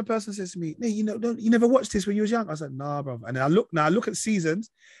sometimes when a person says to me, "Hey, you know, you never watched this when you was young," I said, "Nah, bro." And then I look at seasons.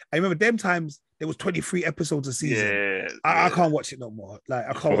 I remember them times there was 23 episodes a season. Yeah. I yeah. can't watch it no more. Like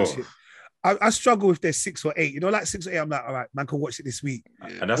I can't watch Oh. it. I struggle if there's 6 or 8. You know, like 6 or 8. I'm like, all right, man, can watch it this week. Yeah.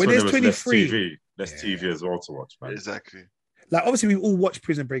 And that's When when, there's there was 23. less TV as well to watch, man. Exactly. Like obviously we've all watched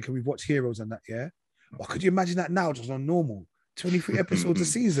Prison Break and we've watched Heroes and that, yeah. But could you imagine that now just on normal 23 episodes a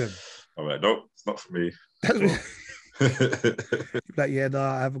season? I'm like, nope, it's not for me. Like, yeah, no,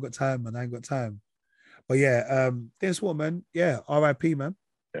 I haven't got time, man. I ain't got time. But yeah, Dennis Waterman, yeah, R.I.P. man.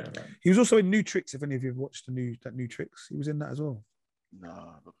 Yeah, man. He was also in New Tricks. If any of you have watched that new Tricks, he was in that as well.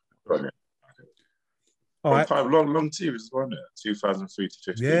 No. All right. Long TV as well, wasn't it? 2003 to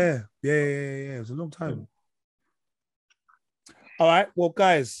 15. Yeah. It was a long time. All right. Well,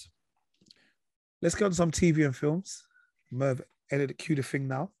 guys, let's get on some TV and films. Merv, edit cue the thing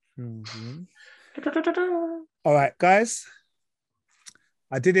now. Mhm. All right, guys.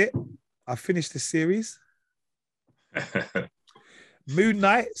 I did it. I finished the series. Moon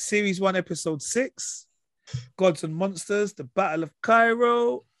Knight, Series 1, Episode 6. Gods and Monsters, The Battle of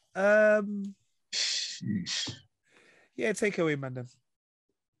Cairo. Yeah, take it away, man. Then.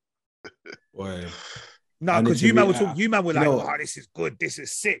 Boy. No, I need because to you man re- were talking. You man were like, No. "Oh, this is good. This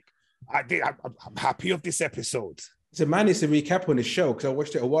is sick. I'm happy of this episode." So man needs to recap on the show because I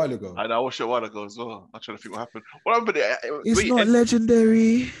watched it a while ago. I watched it a while ago as well. I'm trying to think what happened. What happened? It's not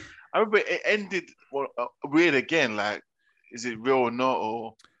legendary. I remember it ended weird again. Like, is it real or not?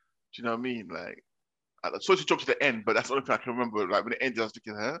 Or do you know what I mean? Like, I sort of jumped to the end, but that's the only thing I can remember. Like when it ended, I was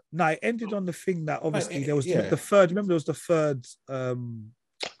thinking, huh? No, it ended on the thing that obviously there was yeah. the third. Remember, there was the third.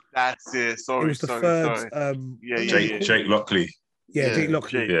 That's it. It Sorry, was the sorry, third. sorry. Yeah. Jake Lockley. Yeah, Jake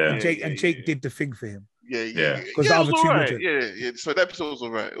Lockley. Yeah. And Jake did the thing for him. Yeah. Because Yeah, the it other was two all right. wouldn't. Yeah. So that episode was all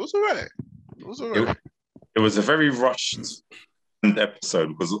right. It was all right. It was a very rushed episode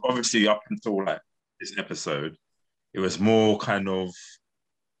because obviously up until like this episode, it was more kind of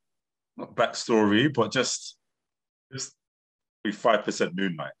not backstory, but just 5%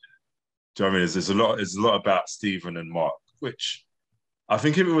 Moon Knight. Do you know what I mean? There's a lot about Stephen and Mark, which I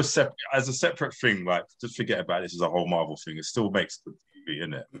think if it was as a separate thing, like just forget about this as a whole Marvel thing. It still makes good TV,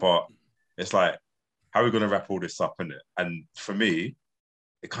 innit? But it's like, how are we going to wrap all this up, innit? And for me,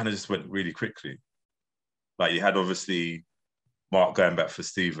 it kind of just went really quickly. Like you had obviously Mark going back for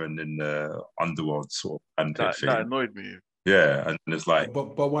Stephen in the underworld sort of and That thing. annoyed me. Yeah, and it's like,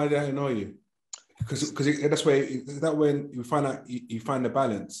 But why did that annoy you? Because that's where is that when you find out you find the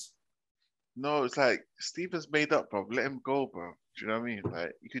balance. No, it's like Steven's made up, bro. Let him go, bro. Do you know what I mean?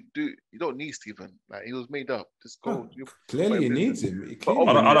 Like you don't need Steven. Like he was made up. Just go. Oh, clearly he needs him. He But clearly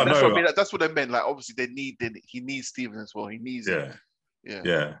I don't that's know. what I mean. That's what I meant. Like obviously he needs Steven as well. He needs him.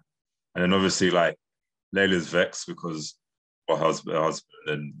 yeah. And then obviously like Layla's vexed because her husband,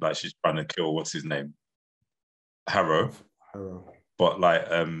 and like she's trying to kill what's his name, Harrow. But like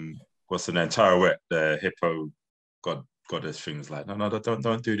what's the name? Tyrowet, the hippo goddess thing is like, no,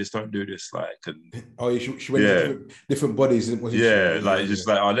 don't do this, don't do this. Like, and Oh, she went to different bodies, wasn't yeah, she? like just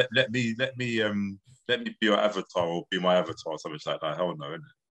like, oh, let me be your avatar or be my avatar or something like that. Hell no, innit?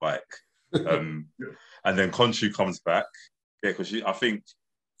 Like, and then Khonshu comes back, yeah, because I think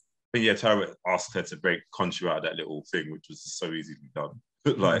Tyrowet asked her to break Khonshu out of that little thing, which was so easily done.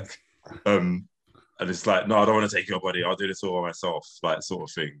 Like, and it's like, no, I don't want to take your body. I'll do this all by myself, like sort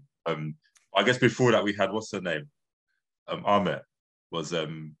of thing. I guess before that we had what's her name? Ahmet was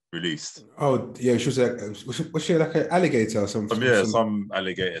released. Oh yeah, she was she like an alligator or something? Some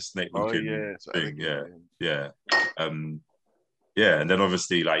alligator snake looking thing. Yeah. And then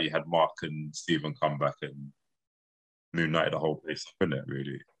obviously like you had Mark and Stephen come back and Moon Knight the whole place up in it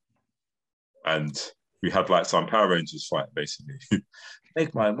really. And we had like some Power Rangers fight basically.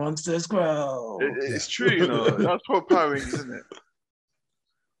 Make my monsters grow. It's true, you know. That's what Power Rangers, isn't it?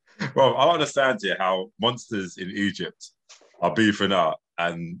 Well, I don't understand here how monsters in Egypt are beefing out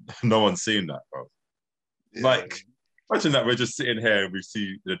and no one's seen that, bro. Yeah. Like, imagine that we're just sitting here and we see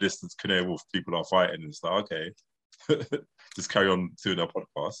in the distance Canary Wolf, people are fighting, and it's like, okay, just carry on doing our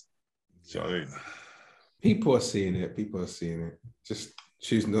podcast. Do you know what I mean? People are seeing it. People are seeing it. Just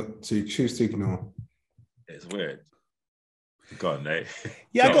choose to ignore. It's weird. Go on, Nate.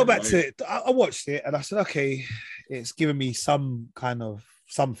 Yeah, I Go go on, back mate. to it. I watched it and I said, okay, it's giving me some kind of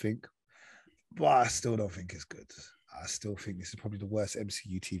something, but I still don't think it's good. I still think this is probably the worst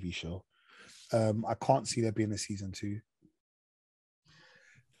MCU TV show. I can't see there being a season 2.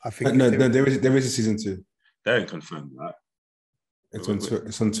 I think No, there is a season 2. They ain't confirmed that. It's on Twitter.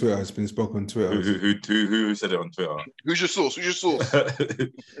 It's on Twitter. It's been spoken on Twitter. Who said it on Twitter? Who's your source? Who's your source?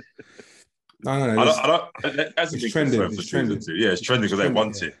 No. I don't. It's trending. It's trending. Yeah, it's trending because they trending,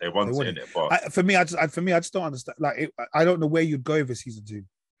 want yeah. it. They want want it in it. But for me, I just don't understand. Like, I don't know where you'd go for season 2.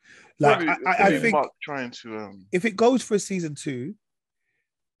 Like, I think Mark trying to if it goes for a season 2,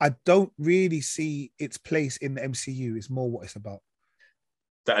 I don't really see its place in the MCU. It's more what it's about.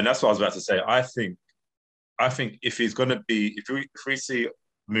 and that's what I was about to say. I think if he's gonna be, if we see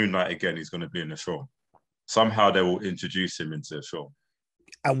Moon Knight again, he's gonna be in the film. Somehow they will introduce him into the film.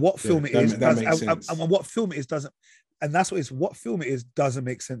 And what film it that- is, that does- makes and sense. what film it is doesn't, and that's what it's. What film it is doesn't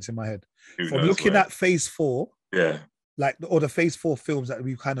make sense in my head. Who From knows looking where? at Phase 4, Yeah, like, or the Phase 4 films that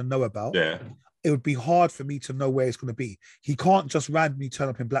we kind of know about, yeah. it would be hard for me to know where it's going to be. He can't just randomly turn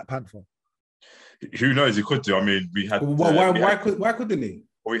up in Black Panther. Who knows? He could do. I mean, we had Why couldn't he?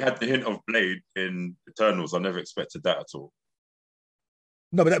 we had the hint of Blade in Eternals. I never expected that at all.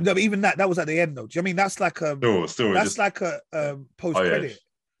 No, but even that was at the end though. Do you know what I mean that's like Still, that's just, like a post credit?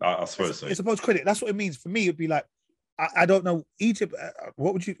 I suppose so. It's a post credit. That's what it means for me. It'd be like I don't know Egypt.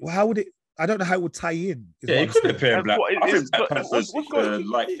 What would you? How would it? I don't know how it would tie in. is Yeah, what he I'm could saying. appear in Black. What, I is- think Black what's- Panther's what's the going-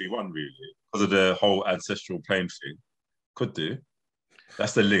 likely one, really, because of the whole ancestral plane thing. Could do.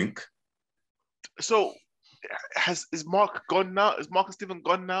 That's the link. So is Mark gone now? Is Mark and Stephen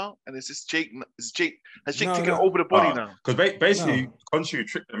gone now? And is this Jake? Has Jake No, taken no. over the body now? Because basically, No. Khonshu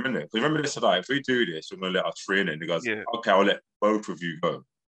tricked them in it. Remember, they said, like, if we do this, you're going to let us free in it. And he goes, Yeah. okay, I'll let both of you go.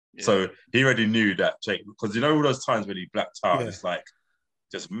 Yeah. So he already knew that Jake, because you know all those times when he blacked out, Yeah. it's like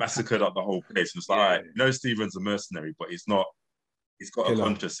just massacred up the whole place. And it's like, Yeah. all right, you know, Stephen's a mercenary, but he's not, he's got Killer. a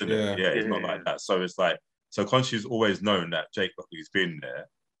conscience in it. Yeah, he's not Yeah. like that. So it's like, so Khonshu's always known that Jake Buckley's been there.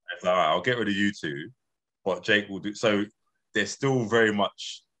 It's like, all right, I'll get rid of you two, but Jake will do. So there's still very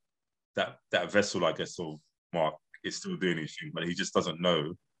much that vessel, I guess, of Mark is still doing his thing, but he just doesn't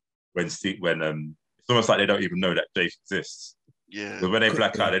know when it's almost like they don't even know that Jake exists. Yeah. Because when they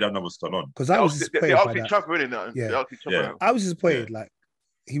black out, they don't know what's going on. Because I was They disappointed asked by each that. other, innit? now? Yeah. They asked each other Yeah. now. I was disappointed. Like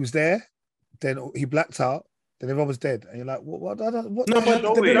he was there, then he blacked out, then everyone was dead, and you're like, what? What? No, the but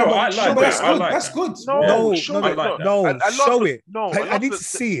hell? show it. No, I like but that. that's I good. like That's that. good. No, No, show no, it. I like that. no, I show love it. No, I need love to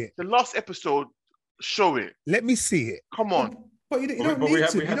see it. the last episode. Show it. Let me see it. Come on. But you don't But need we had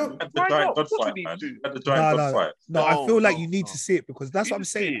to. You the don't. giant Why god not? Of course fight, we man. need to. We had the giant god fight. No, I No, feel like no, you need no. to see it because that's You what I'm need to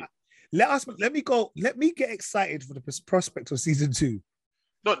see saying. it. Let me get excited for the prospect of season 2.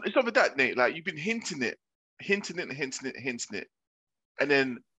 No, it's not for that, Nate. Like you've been hinting it, and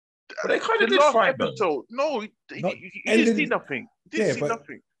then But they kind the of did last fight, though. episode. No, you No, didn't see nothing. You didn't Yeah, see but-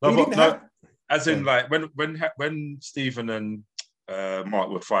 nothing. No, We but didn't no, have- as in like when Stephen and Mark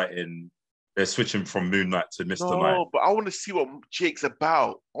were fighting, they're switching from Moon Knight to Mr. Knight. No, but I want to see what Jake's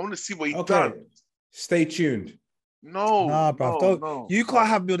about. I want to see what he's Okay. done. Stay tuned. No, Nah, bruv, no, don't. no, You no. can't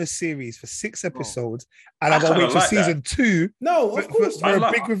have me on a series for 6 episodes and I I'm gonna kinda wait till like that. season 2 No, of course. for I a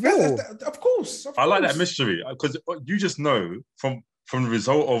like- big reveal. Of course. I like that mystery because you just know from the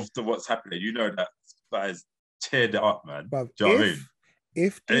result of what's happening, you know that is teared it up, man. Bruv, Do you know what I mean?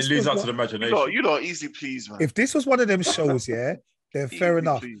 if And it this leads was up to one- the imagination. You lot easily pleased, man. if this was one of them shows, yeah, then fair Easily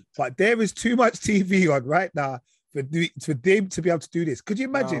enough. pleased. But there is too much TV on right now for them to be able to do this. Could you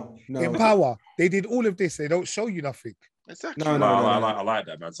imagine? No. In Power, they did all of this. They don't show you nothing. Exactly. No, No, no. I like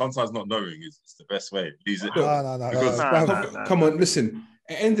that, man. Sometimes not knowing is the best way. These No. because- Nah, bruv. nah. Come on, listen.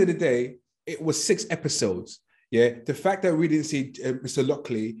 At the end of the day, it was 6 episodes. Yeah, the fact that we didn't see Mr.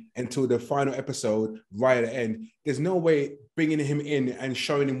 Lockley until the final episode right at the end, there's no way bringing him in and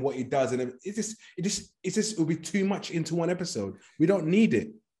showing him what he does, and it would be too much into one episode. We don't need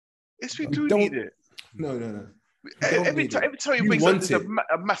it. Yes, we We do don't- need it. No. don't Every need time, it. every time You you wakes up, want there's it.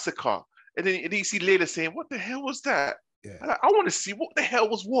 a massacre, and then you see Layla saying, "What the hell was that?" Yeah. And I want to see what the hell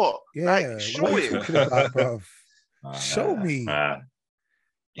was what. Yeah, Like, show what are you it. talking about, bruv? Nah, Show nah, me. nah.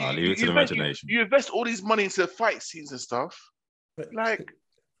 Nah, leave it to the invest, imagination. you invest all these money into fight scenes and stuff. But Like,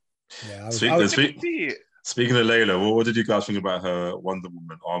 Yeah, Speak- I was, speak- see it. Speaking of Layla, what did you guys think about her Wonder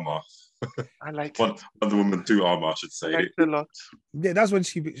Woman armor? I liked Wonder it. Woman 2 armor, I should I say. liked it a lot. yeah, that's when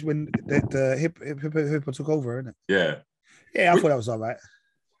the hippo took over, isn't it? Yeah. Yeah, I thought that was all right.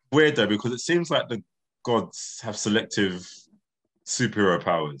 Weird though, because it seems like the gods have selective superhero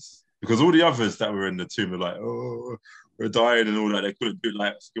powers. Because all the others that were in the tomb were like, oh, we're dying and all that. They couldn't do it.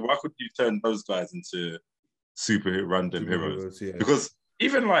 Like, why couldn't you turn those guys into super random heroes? Yeah. Because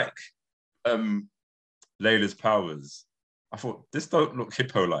even like Layla's powers, I thought this don't look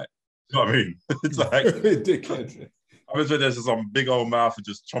hippo-like. You know what I mean? It's like Dickhead. I was when there's some big old mouth and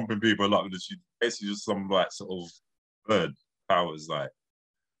just chomping people up, and she basically just some like sort of bird powers, like.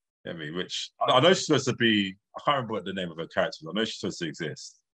 I mean, which I know she's supposed to be. I can't remember what the name of her character is. I know she's supposed to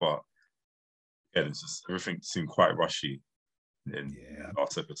exist, but yeah, it's just everything seemed quite rushy in the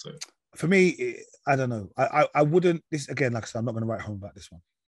last episode. For me, I don't know. I wouldn't. This again, like I said, I'm not going to write home about this one.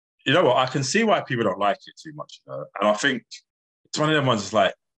 You know what? I can see why people don't like it too much, you know? And I think it's one of them ones. It's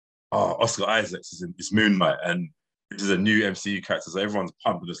like, oh, Oscar Isaacs is in this Moon Knight, and this is a new MCU character, so everyone's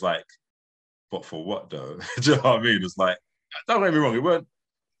pumped. And it's like, but for what though? Do you know what I mean? It's like, don't get me wrong, it weren't.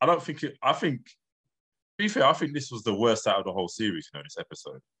 I don't think it. I think, to be fair, I think this was the worst out of the whole series. You know, this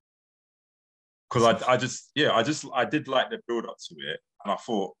episode, because I did like the build up to it, and I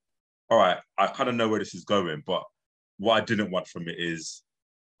thought, all right, I kind of know where this is going, but what I didn't want from it is,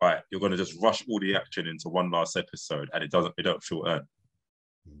 right, you're going to just rush all the action into one last episode, and it don't feel earned.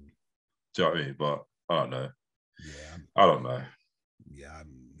 Do you know what I mean? But I don't know. Yeah, I don't know. yeah.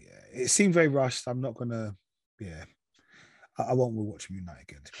 It seemed very rushed. I'm not gonna. Yeah, I won't watch Moon Knight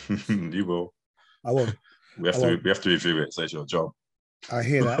again. You will. I won't. We have to review it. So it's your job. I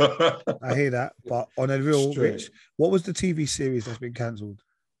hear that. I hear that. But on a real, Straight. Rich, what was the TV series that's been cancelled?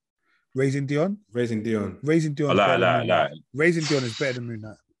 Raising Dion. Raising Dion. Raising Dion. Raising Dion is better than Moon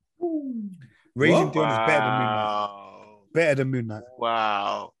Knight. Raising What? Dion is better than Moon Knight. Better than Moon Knight.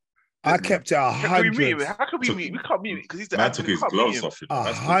 Wow. I kept it How can we meet him? 100. How can we meet him? We can't meet him because he's the Man actor. took We his can't meet gloves him. off.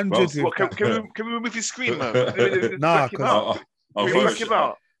 100. What, can we remove his screen, man? Nah, Black him out. I'll Black him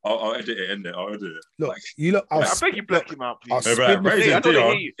out. I'll edit it in there. I'll edit it. Look, you look. I beg you, black him out, I'll please. spin the Raising I don't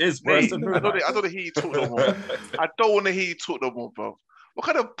Dion hear you. is worse than I don't want to hear you talk no more. I don't want to hear you talk no more, bro. What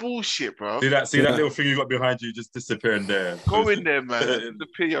kind of bullshit, bro? See that little thing you got behind you just disappearing there. Go in there, man.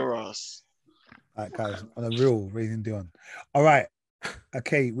 Disappear your ass. All right, guys, on a real Raising Dion. All right,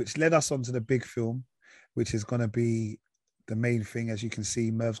 okay, which led us on to the big film, which is going to be the main thing. As you can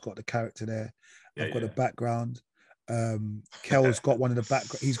see, Merv's got the character there. I've got the background. Kel's got one of the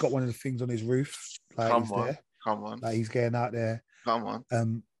background. He's got one of the things on his roof. Like Come on. Like he's getting out there. Come on.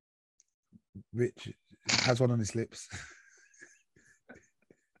 Rich has one on his lips.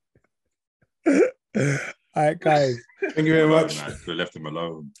 All right, guys. Thank you very much. We left him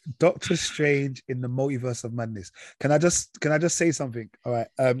alone. Doctor Strange in the Multiverse of Madness. Can I just say something? All right.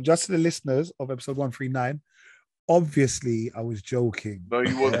 Just to the listeners of episode 139. Obviously, I was joking. No,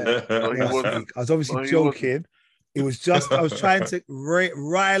 you wasn't. No, you wasn't. I was obviously joking. It was just I was trying to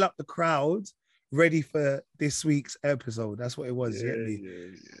rile up the crowd, ready for this week's episode. That's what it was. Yeah.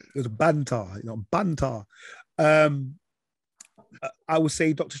 It was banter, banter. I would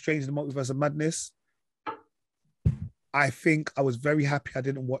say Doctor Strange in the Multiverse of Madness. I think I was very happy I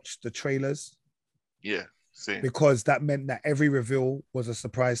didn't watch the trailers. Yeah, same. Because that meant that every reveal was a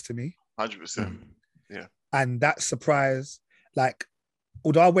surprise to me. 100%. Yeah. And that surprise, like,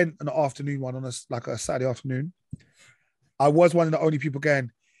 although I went an afternoon one on a Saturday afternoon, I was one of the only people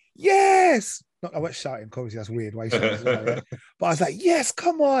going, yes. Not I went shouting, obviously that's weird. Why you shouting? But I was like, yes,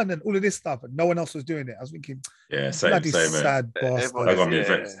 come on, and all of this stuff, and no one else was doing it. I was thinking, same, man. Sad bastard. That got me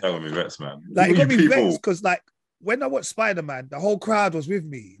vexed. That got me vexed, man. Like it got me vexed because, like, when I watched Spider-Man, the whole crowd was with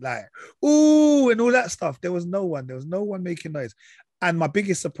me, like, ooh, and all that stuff. There was no one making noise. And my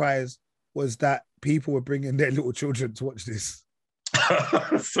biggest surprise was that people were bringing their little children to watch this.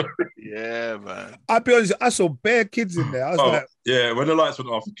 Yeah, man. I'll be honest, I saw bare kids in there. I was like, yeah, when the lights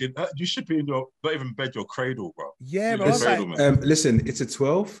went off, kid, you should be in your, not even bed, your cradle, bro. Yeah, bro. Listen, it's a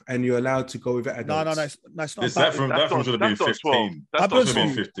 12 and you're allowed to go with it. No, it's not. That film should have been 15.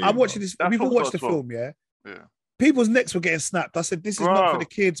 I'm watching this. People watch the film, yeah? People's necks were getting snapped. I said, this is not for the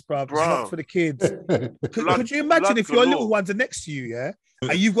kids, bro. It's not for the kids. Could you imagine if your little ones are next to you, yeah?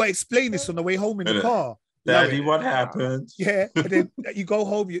 And you've got to explain this on the way home in the car. Daddy, what happened? Yeah, and then you go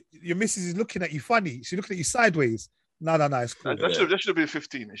home, your missus is looking at you funny. She's looking at you sideways. No, it's cool. That should have been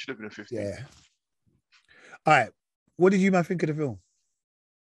 15. It should have been 15. Yeah. All right. What did you man think of the film?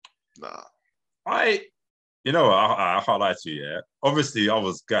 Nah. You know what? I can't lie to you. Yeah, obviously I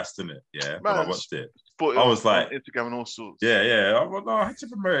was gassed in it. Yeah, when I Man, watched it. Put it I on, was like, on Instagram and all sorts. yeah. I'm like, no, I had to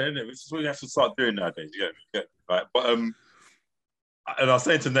promote it, innit? This is what you have to start doing nowadays. Yeah. Right. But and I was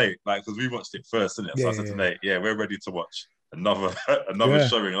saying to Nate, like, because we watched it first, innit? So I said to Nate, yeah, we're ready to watch another Yeah.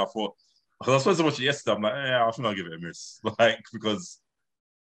 showing. And I thought, because I was supposed to watch it yesterday, I'm like, yeah, I think I'll give it a miss. Like, because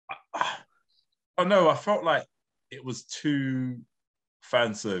I don't know, I felt like it was too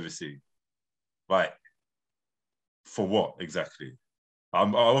fan servicey. Like, for what exactly?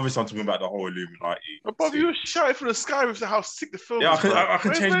 I'm talking about the whole Illuminati. But Bob, you were shouting from the sky with how sick the film Yeah, is. I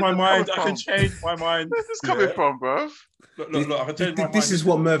can change my mind. I can change my mind. Where's this coming from, bro? Look, I can change my mind. This is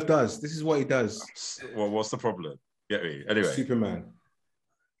what Merv does. This is what he does. Well, what's the problem? Get me? Anyway. Superman.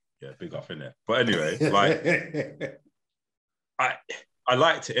 Yeah, big off in it. But anyway, like I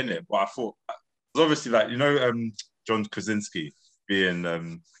liked it in it, but I thought obviously like John Krasinski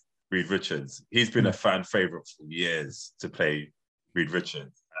being Reed Richards, he's been a fan favorite for years to play Reed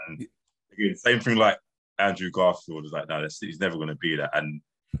Richards, and again, same thing like Andrew Garfield was like, no, he's never going to be that, and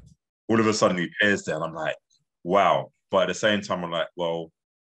all of a sudden he appears there, and I'm like, wow. But at the same time, I'm like, well,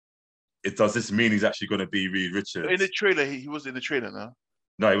 does this mean he's actually going to be Reed Richards? In the trailer, he was in the trailer now.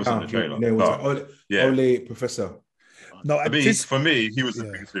 No, he wasn't in the trailer. No, Ole Professor. No, for me, he was the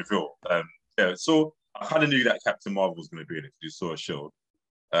biggest reveal. So I kind of knew that Captain Marvel was going to be in it because you saw a show.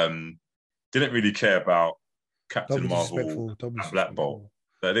 Didn't really care about Captain Marvel and Black Bolt.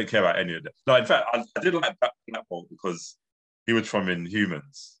 I didn't care about any of that. No, in fact, I did like Black Bolt because he was from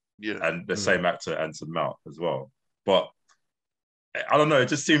Inhumans, and the same actor, Anson Mount, as well. But I don't know. It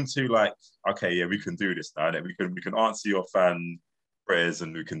just seemed to like, okay, yeah, we can do this now. And we can answer your fan prayers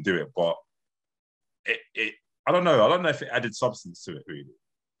and we can do it. But I don't know. I don't know if it added substance to it really.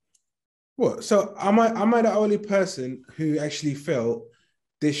 What? So am I the only person who actually felt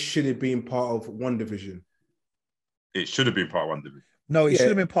this should have been part of WandaVision? It should have been part of WandaVision. No, it should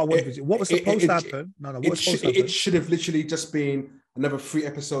have been part of WandaVision. What was supposed to happen? It should have literally just been another 3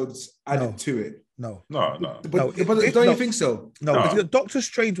 episodes added to it. No. But don't you think so? No, Doctor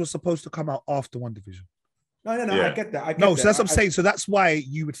Strange was supposed to come out after WandaVision. No, Yeah. I get that. So that's what I'm saying. So that's why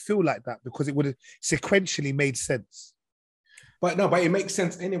you would feel like that, because it would have sequentially made sense. But it makes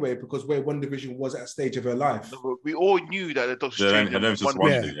sense anyway, because where WandaVision was at a stage of her life. No, we all knew that the Doctor Strange. Her name's just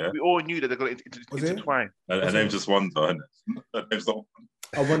Wanda, We all knew that they're going to intertwine. Her name's just Wanda, isn't it? Her name's not.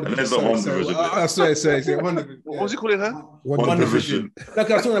 WandaVision. Sorry. What was he calling her? WandaVision.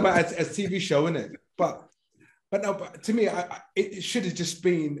 Like I was talking about as a TV show, isn't it? But to me, it should have just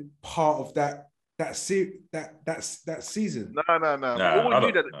been part of that season. No.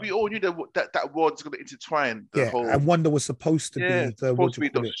 We all knew that world's going to intertwine. And Wanda was supposed to be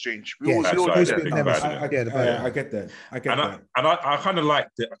Doctor Strange. I get that. And I kind of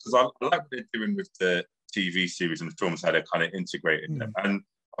liked it because I like what they're doing with the TV series and the films, how they're kind of integrating them. And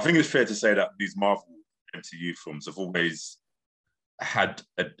I think it's fair to say that these Marvel MCU films have always had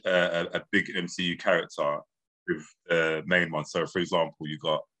a big MCU character with the main one. So, for example, you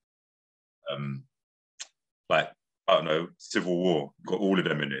got like, I don't know, Civil War. You've got all of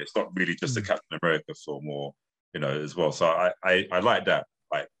them in it. It's not really just a Captain America film, or as well. So I like that.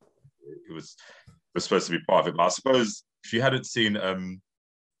 Like, it was supposed to be part of it. But I suppose if you hadn't seen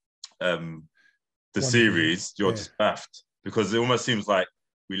the series, you're just baffed, because it almost seems like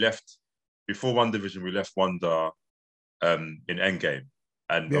we left before WandaVision. We left Wanda in Endgame,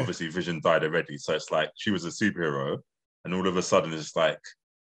 and obviously Vision died already. So it's like she was a superhero, and all of a sudden it's like,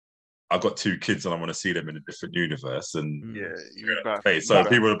 I've got 2 kids and I want to see them in a different universe. And so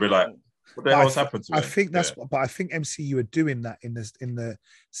people will be like, what the hell's happened to me? I think but I think MCU are doing that in the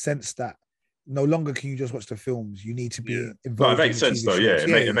sense that no longer can you just watch the films. You need to be involved. No, it makes sense though. Yeah,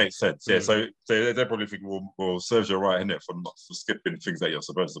 it makes sense. Yeah, so they're probably thinking, well, serves you right in it for not skipping things that you're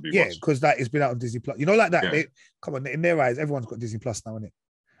supposed to be watching. Yeah, because that has been out on Disney Plus. Like that. Yeah. Come on, in their eyes, everyone's got Disney Plus now, innit?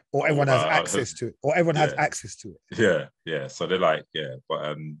 Or everyone has access to it. Or everyone has access to it. Yeah. So they're like,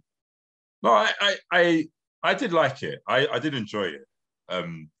 but no, I did like it. I did enjoy it.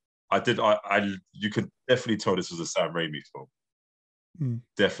 You could definitely tell this was a Sam Raimi film.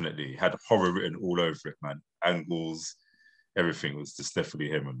 Definitely had horror written all over it, man. Angles, everything was just definitely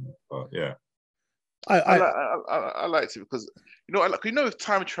him. But yeah, I liked it because with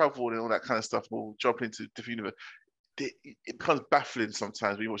time travel and all that kind of stuff, we'll jump into different universe. It becomes baffling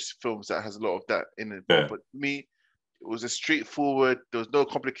sometimes when you watch films that has a lot of that in it. But for me, it was a straightforward. There was no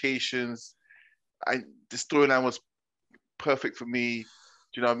complications. The storyline was perfect for me. Do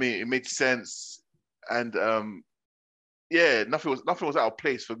you know what I mean? It made sense, and nothing was out of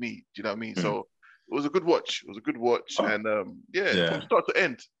place for me. Do you know what I mean? So it was a good watch. And from start to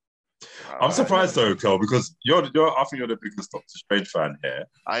end. I'm surprised though, Kel, because you're I think you're the biggest Doctor Strange fan here,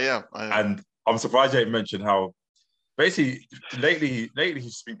 I am. and I'm surprised you ain't mentioned how basically lately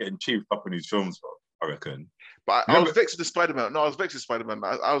he's been getting cheaped up in his films, bro. I reckon. But I was vexed with the Spider-Man. No, I was vexed with Spider-Man.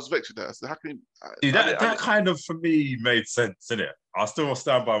 I was vexed with that. So how can that kind of for me made sense, innit? I still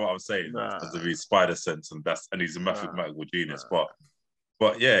stand by what I'm saying because of his spider sense and he's a mathematical genius.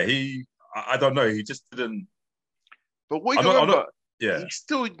 But yeah, I don't know, he just didn't. But what you remember, he's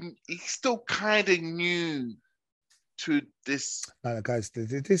still kind of new to this. Guys,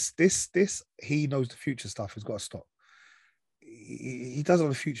 this he knows the future stuff has got to stop. He doesn't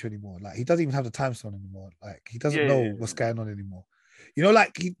know the future anymore. Like, he doesn't even have the time zone anymore. Like, he doesn't know what's going on anymore. You know,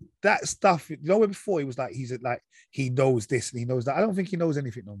 like that stuff. You know, where before he was like, he knows this and he knows that. I don't think he knows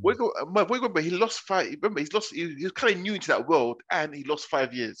anything no more. Remember, he lost 5. Remember, he was kind of new into that world, and he lost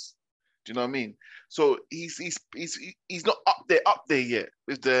 5 years. Do you know what I mean? So he's not up there yet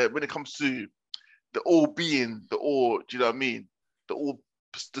with when it comes to the all being, the all. Do you know what I mean? The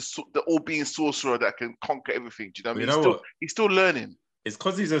all being sorcerer that can conquer everything. Do you know what I mean? He's still learning. It's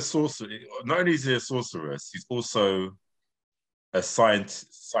because he's a sorcerer. Not only is he a sorceress, he's also a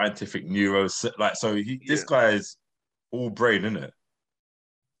scientific neuro. Like, so this guy is all brain, isn't it?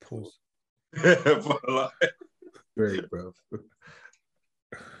 Pause. But like, Great, bro.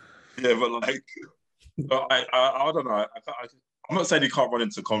 Yeah, but like, I don't know. I'm not saying he can't run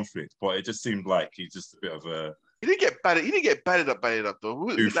into conflict, but it just seemed like he's just a bit of a. He didn't get batted up though.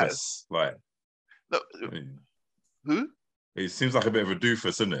 Doofus, no, who? He seems like a bit of a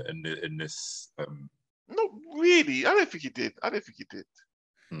doofus, isn't it? In this. Not really. I don't think he did. I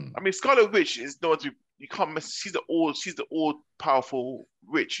mean, Scarlet Witch is no one to. You can't mess. She's the all powerful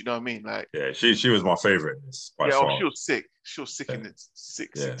witch. You know what I mean? Like, yeah, she was my favorite in this. By far. She was sick. She was sick in it.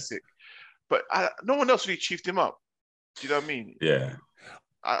 Sick. But no one else really chiefed him up. Do you know what I mean? Yeah.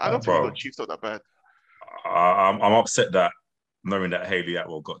 I don't think he got chiefed up that bad. I'm upset that knowing that Hayley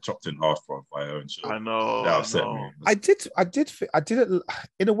Atwell got chopped in half by her own show. I know. That upset me. I did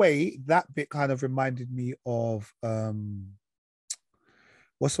in a way. That bit kind of reminded me of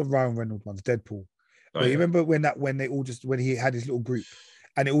what's the Ryan Reynolds ones? Deadpool. You remember when he had his little group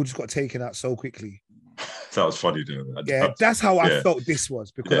and it all just got taken out so quickly. That was funny, though. Yeah, that's how I felt this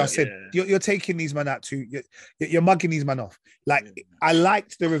was, because I said, you're taking these men out too. You're mugging these men off. Like, I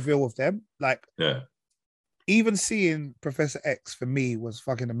liked the reveal of them. Like, even seeing Professor X for me was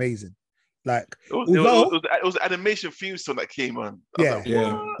fucking amazing. Like, it was an animation theme song that came on.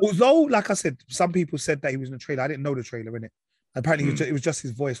 Although, like I said, some people said that he was in the trailer. I didn't know the trailer, innit? Apparently, it was just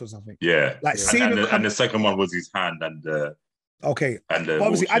his voice or something. Yeah. Like, and the second one was his hand and okay. And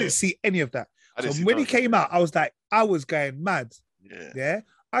obviously, I didn't see any of that. So when he came out, I was going mad. Yeah.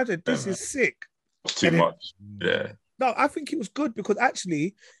 I said, this is sick. Too much. Yeah. No, I think it was good because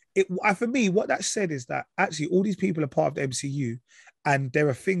actually, for me, what that said is that actually all these people are part of the MCU, and there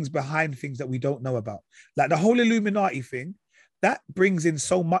are things behind things that we don't know about. Like the whole Illuminati thing, that brings in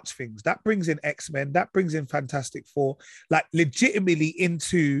so much things. That brings in X-Men, that brings in Fantastic Four, like legitimately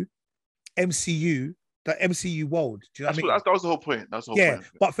into MCU, the MCU world. Do you know what I mean? That was the whole point. Point.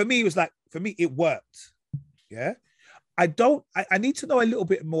 But for me, it worked. Yeah. I need to know a little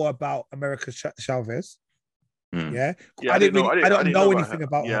bit more about America Chavez. Yeah. I don't know anything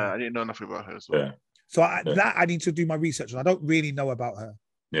about her. Yeah, I didn't know nothing about her as well. Yeah. So I need to do my research, and I don't really know about her.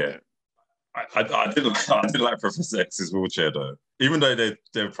 Yeah. I did like Professor X's wheelchair though. Even though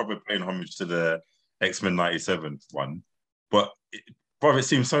they're probably paying homage to the X-Men 97 one. But it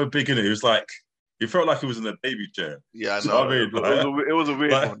seemed so big in it. It was like it felt like he was in a baby chair. Yeah, I know. It was a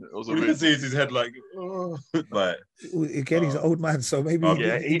weird one. It was a weird one. See his head like, again, he's an old man, so maybe.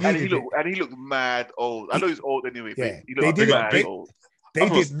 He looked mad old. I know he's old anyway. Yeah, he looked mad old. They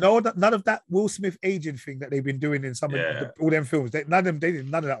did none of that Will Smith aging thing that they've been doing in some of all them films. They did none of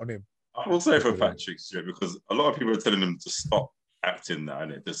that on him. I will say for Patrick Stewart, because a lot of people are telling him to stop acting now,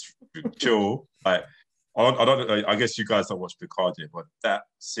 and just chill. Like, I don't know. I guess you guys don't watch Picard yet, but that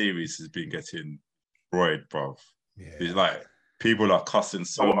series has been getting roid, bro. Yeah. It's like people are cussing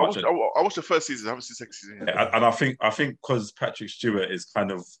so much. I watched the first season. I haven't seen the second season. Yeah, and I think because Patrick Stewart is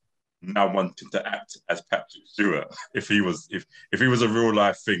kind of now wanting to act as Patrick Stewart. If he was a real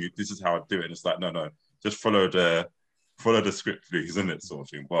life thing, this is how I do it. And it's like no, just follow the script, please, isn't it, sort of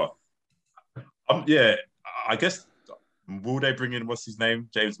thing. But I guess will they bring in what's his name,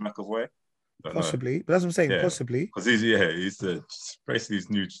 James McAvoy? Possibly, but that's what I'm saying. Possibly, because he's basically his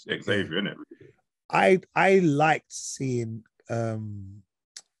new Xavier, isn't it? I liked seeing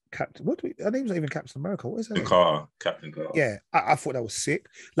Captain. Her name's not even Captain America. What is her name? Captain Carter. Yeah, I thought that was sick.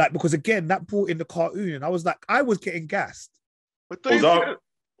 Like, because again, that brought in the cartoon, and I was getting gassed. Was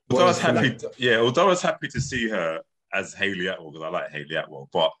Although I was happy, although I was happy to see her as Hayley Atwell because I like Hayley Atwell,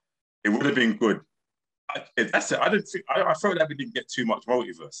 but it would have been good. That's it. I didn't think. I felt that we didn't get too much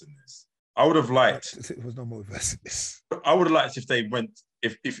multiverse in this. I would have liked. It was no multiverse in this. I would have liked if they went.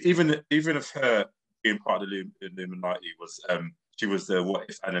 If even if her being part of the Illuminati was she was the What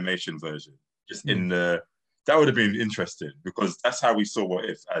If animation version, just in the. That would have been interesting because that's how we saw What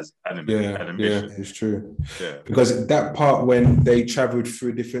If as animation. Yeah, it's true. Yeah, because that part when they traveled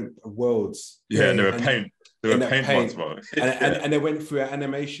through different worlds. Yeah, and there were paint ones, bro. And they went through an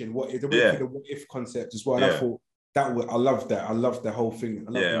animation. They went through the What If concept as well. And I thought I loved that. I loved the whole thing.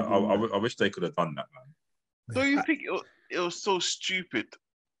 I wish they could have done that, man. Do you think it was so stupid,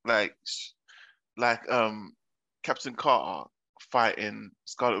 like Captain Carter fighting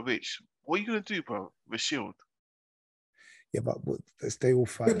Scarlet Witch? What are you gonna do, bro? With Shield? Yeah, but they all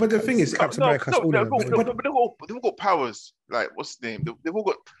fight. But the thing is, Captain America's all of them. They've all got powers. Like, what's his name? They've all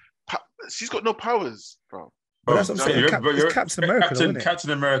got. She's got no powers, bro. But that's what I'm saying. It's Captain America. Captain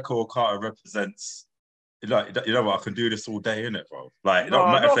America or Carter represents. Like, you know what? I can do this all day, innit, bro? Like, no,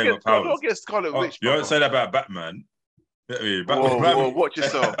 not matter if they got powers. Don't get Scarlet Witch. You don't say that about Batman. Whoa, watch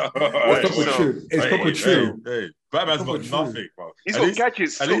yourself. It's probably true. Hey, Batman's got nothing, bro. He's got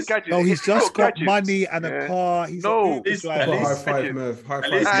gadgets. No, he's just got money and a car. He's high five, Merv. At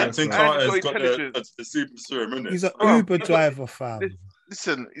least Captain Carter's got the super serum, innit? He's an Uber driver, fam.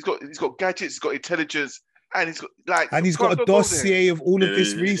 Listen, he's got gadgets. He's got intelligence. And he's got a dossier of all of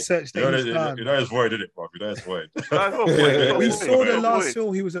this research that he's done. You know it's void, isn't it, bro? You know it's void. We saw the last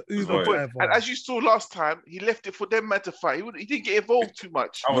film. He was an Uber driver. And as you saw last time, he left it for them man to fight. He didn't get involved too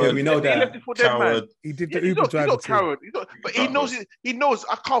much. Yeah, we know that. He left it for them man. He did the Uber driver. He's not coward. But he knows. He knows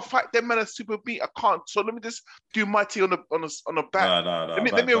I can't fight them man as super beat. I can't. So let me just do my team on the back. No.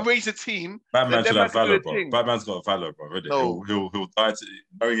 Let me raise a team. Batman should have valor, bro. Batman's got valor, bro. No. He'll die to.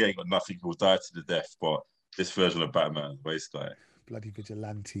 No, he ain't got nothing. He'll die to the death, but. This version of Batman, waste guy. Bloody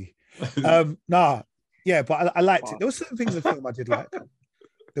vigilante. But I liked it. There were certain things in the film I did like. There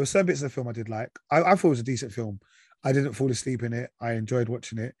were certain bits of the film I did like. I thought it was a decent film. I didn't fall asleep in it. I enjoyed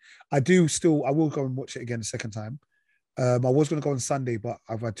watching it. I will go and watch it again a second time. I was going to go on Sunday, but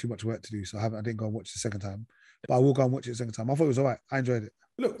I've had too much work to do, so I didn't go and watch it the second time. But I will go and watch it a second time. I thought it was all right. I enjoyed it.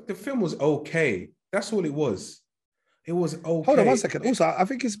 Look, the film was okay. That's all it was. It was okay. Hold on 1 second. Also, I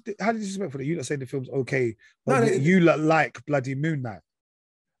think it's how disrespectful that you not saying the film's okay, but you like bloody Moon Knight.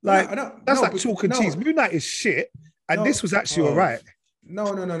 Like that's like chalk and cheese. Moon Knight is shit, and this was actually all right. No.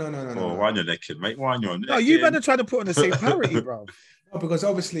 Oh, why on your neck, mate? Why on your neck? No, you better try to put on the same parity, bro. No, because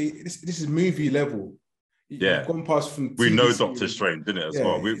obviously this is movie level. You've gone past from. We know Doctor Strange, didn't it? As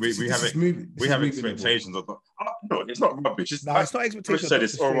well. We have expectations of. No, it's not rubbish. It's not expectations.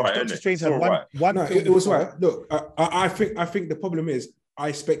 It's all right. Doctor Strange had one. No, it was right. Look, I think the problem is I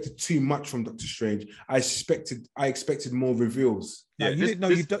expected too much from Doctor Strange. I expected more reveals. No,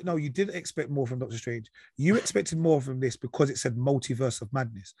 you didn't expect more from Doctor Strange. You expected more from this because it said multiverse of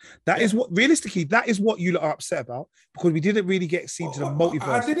madness. That is what realistically, that is what you are upset about because we didn't really get seen to the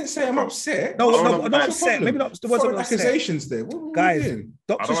multiverse. I didn't say I'm upset. No, I'm not upset. Maybe not. There wasn't accusations there. Guys,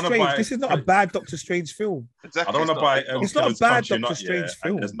 Doctor Strange. This is not a bad Doctor Strange film. Exactly. I don't want to buy. It's not a bad Doctor Strange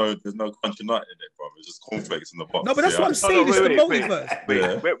film. There's no crunchy nut in it, bro. It's just cornflakes in the box. No, but that's what I'm saying. It's the multiverse.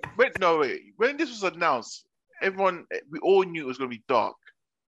 Wait. When this was announced, we all knew it was going to be dark.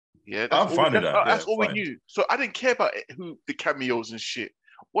 Yeah, that's all we knew. So I didn't care about who the cameos and shit.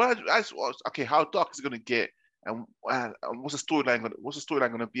 Well, I was okay. How dark is it going to get, and what's the storyline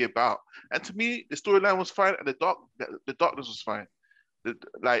going to be about? And to me, the storyline was fine, and the darkness was fine.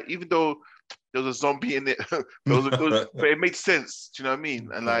 Like even though there was a zombie in it, but it made sense. Do you know what I mean?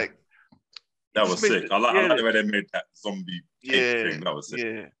 And like that was sick. I like the way they made that zombie thing. That was sick. Yeah.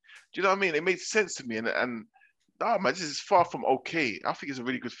 Do you know what I mean? It made sense to me, and man, this is far from okay. I think it's a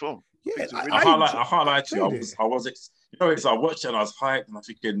really good film. Yeah, I can't lie to you. I was I watched it and I was hyped and I'm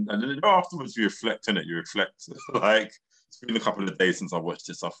thinking, and then afterwards you reflect in it. You reflect like it's been a couple of days since I watched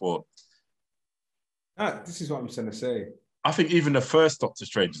this. I thought, this is what I'm trying to say. I think even the first Doctor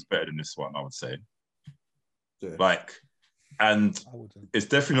Strange is better than this one. I would say, and it's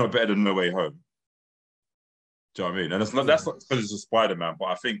definitely not better than No Way Home. Do you know what I mean? And that's not because it's a Spider-Man, but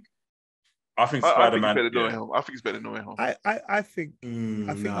I think Spider-Man. I think it's better than No Way Home. I think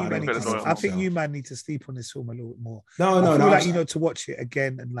you man need to sleep on this film a little bit more. No. I feel like to watch it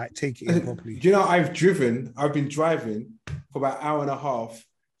again and like take it in properly. Do you know I've been driving for about an hour and a half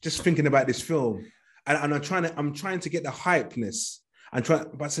just thinking about this film, and I'm trying to get the hypeness. and try.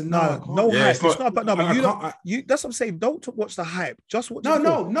 But I said, no, No, I can't. no Yeah, hype. it's It's not- not about no. But I you, can't- you. That's what I'm saying. Don't watch the hype. Just watch. No, the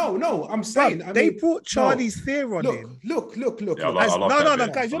film. no. I'm saying, Bruv, I they mean, brought Charlie's Theron in. Look. Yeah, I look. love As, no, that no,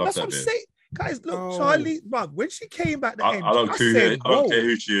 bit. guys. I love That's that what I'm bit. saying. Guys, look, Oh. Charlie, bruv, when she came back the end, I don't care. said, I don't whoa. care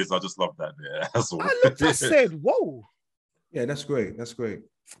who she is. I just love that bit. That's all. I looked, I said, whoa. Yeah, that's great. That's great.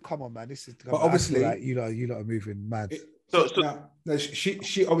 Come on, man. This is. But obviously- like, you lot are moving mad. So- Now,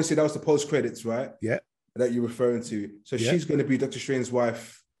 she obviously that was the post credits, right? Yeah. That you're referring to. So Yeah. she's going to be Doctor Strange's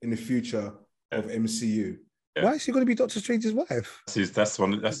wife in the future of MCU. Yeah. Why is she going to be Doctor Strange's wife? That's his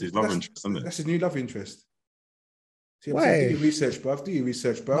love interest, isn't it? That's his new love interest. See, I'm Why? saying, do your research, bruv. Do your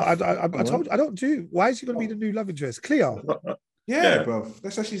research, No, bruv. I told you I don't do. Why is he going to be the new love interest? Clear. Yeah, Yeah. bruv.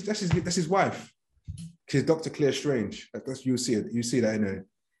 That's his wife. She's Doctor Claire Strange. That's you see it. You see that anyway.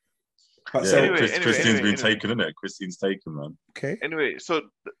 But Yeah, so Anyway, Christine's been anyway. taken, isn't it? Christine's taken, man. Okay. Anyway, so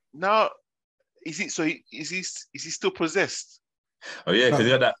now is he still possessed? Oh yeah, because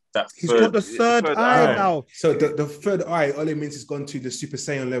he had that He's third. got the third third eye eye. now. so the third eye only means it's gone to the Super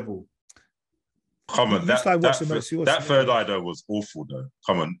Saiyan level. Come on, You that, started that, watching thir- Mercy Wars, that yeah. third eye though was awful though.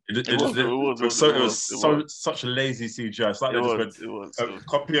 Come on, it was such a lazy CGI. It's like they just went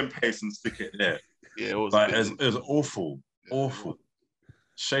copy and paste and stick it there. Yeah, it was. Like it was awful, awful.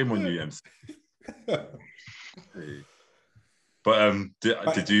 Shame on you, MC. But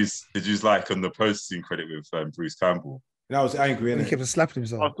did you like on the post scene credit with Bruce Campbell? And I was angry, And he innit? kept slapping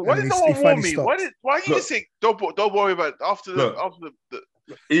himself. Why And did then no he one warn finally me? stopped. Why you just say don't worry about it after Look. the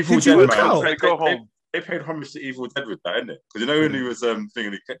Evil Did you Dead, look man. out? Go home. They paid homage to Evil Dead with that, innit? Because you know when he was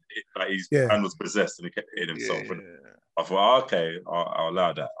thinking, he kept, like his Yeah. hand was possessed and he kept hitting himself. Yeah, And I thought, okay, I'll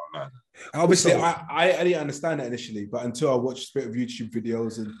allow that. Obviously, Also- I didn't understand that initially, but until I watched a bit of YouTube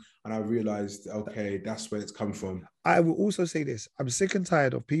videos and I realized, okay, that's where it's come from. I will also say this: I'm sick and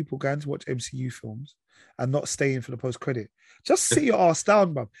tired of people going to watch MCU films and not staying for the post credit. Just sit your ass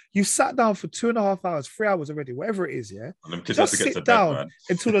down, bro. You sat down for 2.5 hours, 3 hours already, whatever it is, yeah. And them kids Just have to get sit to down bed, man.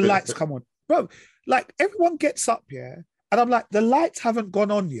 until the lights come on, bro. Like everyone gets up, yeah, and I'm like, the lights haven't gone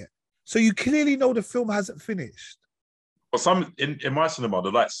on yet, so you clearly know the film hasn't finished. But some in my cinema,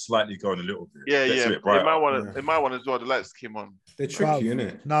 the light's slightly going a little bit. Yeah, Gets yeah. a bit In brighter. my one as well, the lights came on. They're tricky,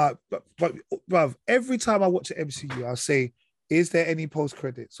 innit? Nah, but bruv, every time I watch an MCU, I'll say, is there any post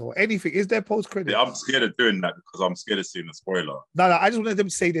credits or anything? Is there post credits? Yeah, I'm scared of doing that because I'm scared of seeing the spoiler. No, I just wanted them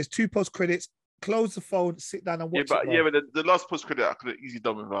to say there's 2 post credits. Close the phone, sit down and Yeah, watch but it. but the last post credit I could have easily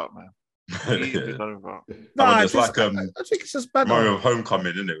done without, man. Easily done without. No, it's like, I think it's just bad. Mario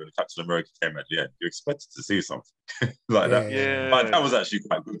Homecoming, isn't it? When Captain America came at the end, you expected to see something like that. Yeah. But that was actually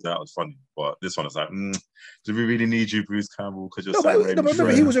quite good. That was funny. But this one is like, do we really need you, Bruce Campbell? Because you're No, Sam but Raimi's remember,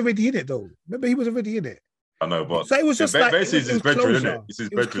 friend. he was already in it though. Remember, he was already in it. I know, but So it was just like basically it it's his was bedroom, isn't closure. it? It's his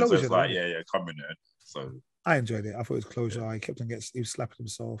It was bedroom, so it's closure, like, though. yeah, come in there. So I enjoyed it. I thought it was closure. He kept on he was slapping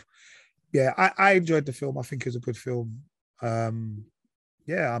himself. Yeah, I enjoyed the film. I think it was a good film.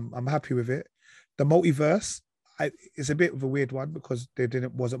 Yeah, I'm happy with it. The multiverse, it's a bit of a weird one because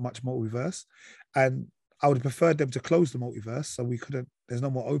wasn't much multiverse, and I would have preferred them to close the multiverse so we couldn't. There's no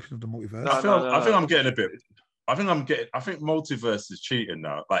more opening of the multiverse. I think I'm getting a bit. I think multiverse is cheating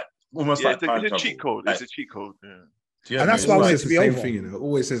now. Like almost like time it's a travel. cheat code. Like, It's a cheat code. Yeah. yeah, And that's man, why I it's wanted like- It's to the be same over. thing, you know.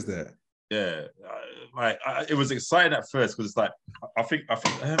 Always says that. Yeah, it was exciting at first because it's like I think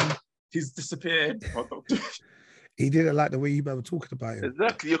he's disappeared. He didn't like the way you were talking about him.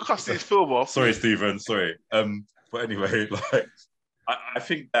 Exactly. You're cussing his film off. Sorry, Stephen. Sorry. But anyway, like I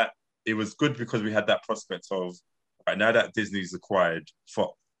think that it was good because we had that prospect of right now that Disney's acquired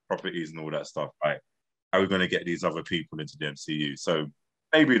Fox properties and all that stuff. Right, how are we going to get these other people into the MCU? So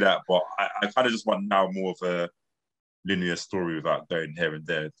maybe that, but I kind of just want now more of a linear story without going here and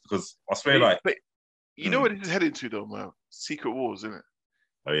there because I swear, like, But you know where this is heading to, though, man. Secret Wars, isn't it?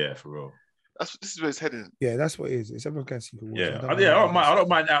 oh yeah, for real. This is where it's heading. Yeah, that's what it is. It's everyone can see the Yeah, I don't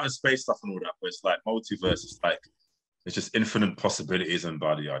mind outer space stuff and all that, but it's like multiverse. It's like it's just infinite possibilities and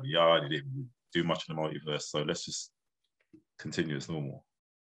yada yada yada. They didn't do much in the multiverse, so let's just continue as normal.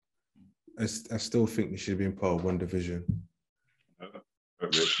 I still think they should have been part of One Division.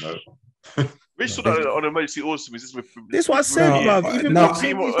 No. Rich saw that on Emergency Awesome. Is This is what I said, No, bruv. Even no,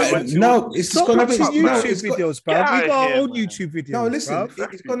 though it's Stop gonna watching be YouTube videos, Get bruv. out We of got our here, own man. YouTube videos. No, listen,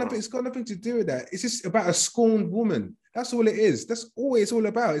 bruv. it's got nothing to do with that. It's just about a scorned woman. That's all it is. That's all it's all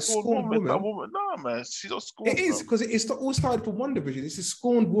about. It's scorned woman. No, man. She's not scorned. It is because it's all started from One Division. It's a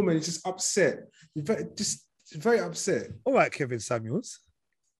scorned woman. It's just upset. Very upset. All right, Kevin Samuels.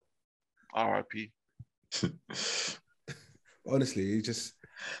 R.I.P. Honestly, it just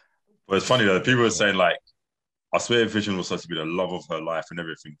But it's funny though. People were saying like, I swear Vision was supposed to be the love of her life and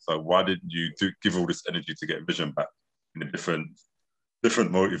everything. So why didn't you give all this energy to get Vision back in a different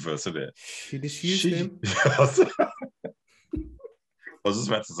different multiverse, isn't it? She disused him. I was just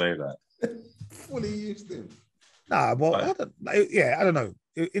about to say that. Fully used him. Nah, well, Right. I don't know.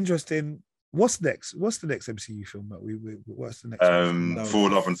 Interesting. What's next? What's the next MCU film that what's the next one? Thor: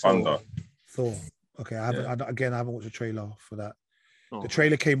 Love and Thunder. Thor. Okay, I haven't. I haven't watched a trailer for that. Oh. The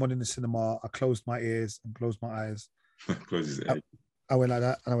trailer came on in the cinema. I closed my ears and closed my eyes. Closes it. I went like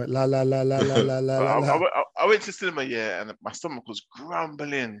that, and I went la la la la la la la la. la. I went to the cinema, and my stomach was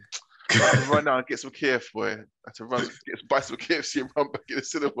grumbling. I had to run out and get some KF, boy. I had to buy some KFC and run back in the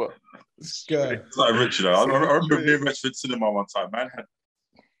cinema. This guy. It's like rich, you know. I remember me and Rich went to cinema one time. Man had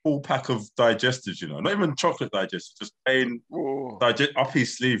a full pack of digestives, you know, not even chocolate digestives, just plain Oh. up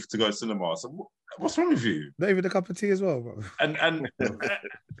his sleeve to go to cinema. So what's wrong with you? Not even a cup of tea as well, bro. And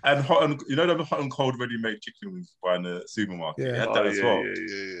hot and you know the hot and cold ready-made chicken wings by in the supermarket. Yeah. Yeah, had that as well.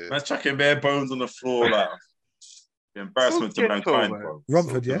 Yeah. Man's chucking bare bones on the floor, like the embarrassment So to ghetto, mankind, man. bro.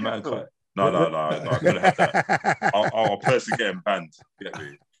 Romford, To yeah? mankind. No, I couldn't have that. I'll personally get him banned. Get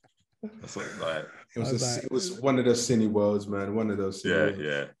me? That's what, like, It was one of those cine worlds, man. One of those.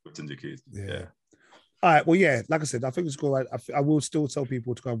 yeah. With Ginger Keys. Yeah. All right. Well, yeah. Like I said, I think it's cool. I will still tell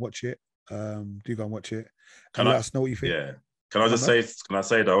people to go and watch it. Do go and watch it. Can let I- us know what you think. Yeah. Can I just say? Can I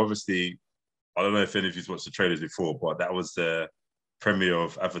say that? Obviously, I don't know if any of you've watched the trailers before, but that was the premiere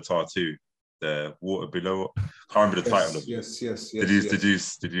of Avatar 2, the Water Below. I can't remember the title of it. Yes.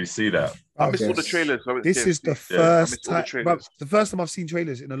 Did you see that? I missed all the Yes. trailers. So I went to This is the KFC. I first missed all the time. trailers. The first time I've seen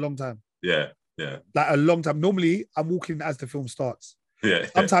trailers in a long time. Yeah. Like a long time. Normally, I'm walking as the film starts. Yeah.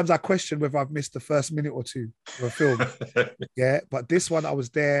 Sometimes I question whether I've missed the first minute or two of a film. Yeah, but this one I was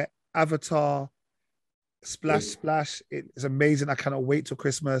there. Avatar, Splash. It's amazing. I cannot wait till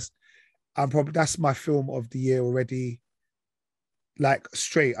Christmas. That's my film of the year already. Like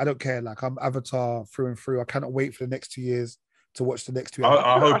straight, I don't care. Like I'm Avatar through and through. I cannot wait for the next 2 years to watch the next two.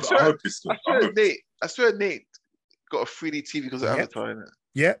 I hope it's good. I swear Nate got a 3D TV because of Yep. Avatar, innit?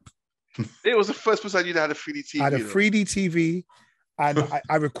 Yep, It was the first person I knew that had a 3D TV. I had a you know. 3D TV, and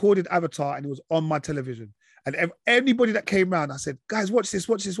I recorded Avatar, and it was on my television. And anybody that came around, I said, "Guys, watch this."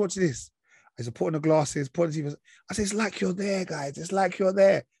 I said, "Put on the glasses, put on the TV." I said, "It's like you're there, guys. It's like you're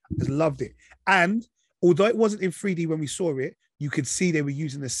there." I just loved it. And although it wasn't in 3D when we saw it, you could see they were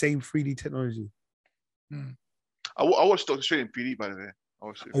using the same 3D technology. I watched Doctor Strange in 3D, by the way. I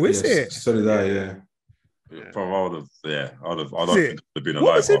watched it. Oh, is it? So did I, yeah. From I don't Is think it? I'd have been What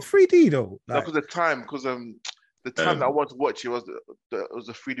alive. was in 3D though? That was the time, because the time that I wanted to watch it was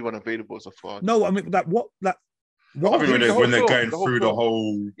the 3D one available so far. No, I mean that. What that? I What? think the whole when they're film, going the whole through the film.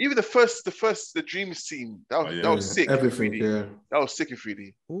 whole. Even the dream scene, that was, Oh, yeah. that was sick. in Everything, 3D. yeah. That was sick in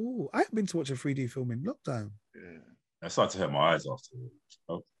 3D. Oh, I haven't been to watch a 3D film in lockdown. Yeah. I started to hurt my eyes after.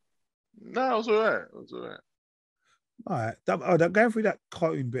 No, it was alright. All right, that going through that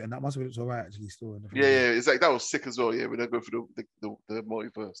cartoon bit and that must have looked all right actually. Still, in the Yeah, it's like that was sick as well. Yeah, when they go through the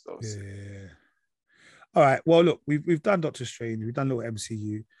multiverse, that was sick. Yeah. All right. Well, look, we've done Doctor Strange. We've done a little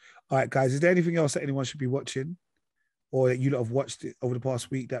MCU. All right, guys. Is there anything else that anyone should be watching, or that you lot have watched it over the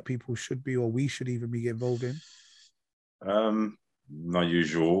past week that people should be, or we should even be involved in? Not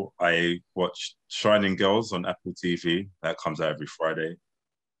usual. I watch Shining Girls on Apple TV. That comes out every Friday.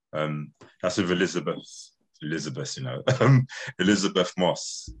 That's with Elizabeth, you know, Elizabeth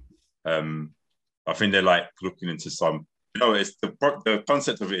Moss. I think they're like looking into some. You know, it's the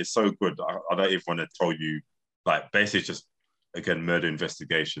concept of it is so good. I don't even want to tell you. Like basically, just again murder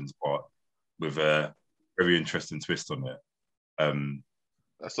investigations, but with a very interesting twist on it.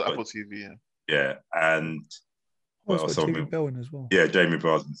 That's what Apple TV. Yeah. Yeah, and what Also, else? got Jamie Bell in as well. Yeah, Jamie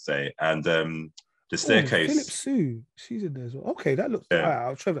Bell's going to say, and the Oh, staircase. Philip Sue, she's in there as well. Okay, that looks. Yeah. All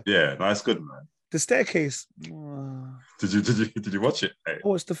right, Trevor. Yeah, nice, good man. The staircase. Did you watch it? Hey.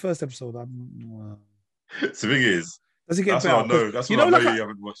 Oh, it's the first episode. The thing is, Does it get that's better? what I know. That's You what know, I know like you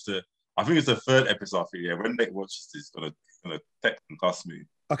haven't watched it. I think it's the third episode. I think, yeah, when Nick watches this, he's gonna text and cuss me.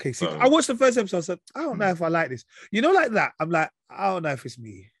 Okay, see, So- I watched the first episode. I said, I don't know if I like this. You know, like that. I'm like, I don't know if it's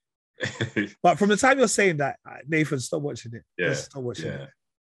me. But from the time you're saying that, Nathan, stop watching it. Yeah, Just stop watching it.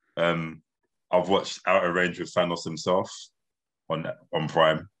 I've watched Outer Range with Thanos himself on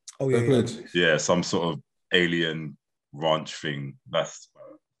Prime. Oh yeah, yeah. Good. Yeah, some sort of alien ranch thing. That's.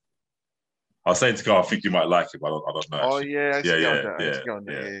 I was saying to Carl, I think you might like it, but I don't know. Oh actually. yeah, I see Yeah,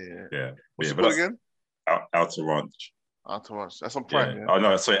 Yeah. Yeah, What's yeah, it but called that's again? Outer Ranch. Outer Range. That's on Yeah. Prime. Yeah. Oh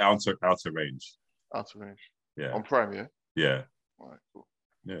no, sorry, Outer Range. Outer Range. Yeah, On Prime. Yeah. yeah, All right. Cool.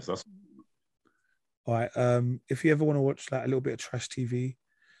 yes. That's All right. If you ever want to watch like a little bit of trash TV,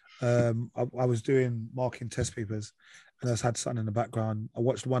 I was doing marking test papers, and I just had something in the background. I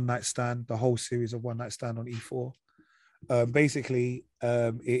watched One Night Stand, the whole series of One Night Stand on E4. Basically,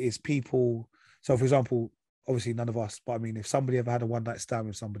 it is people. So, for example, obviously none of us, but I mean, if somebody ever had a one night stand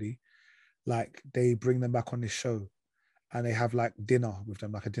with somebody, like they bring them back on this show, and they have like dinner with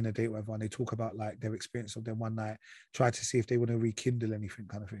them, like a dinner date, whatever, and they talk about like their experience of them one night, try to see if they want to rekindle anything,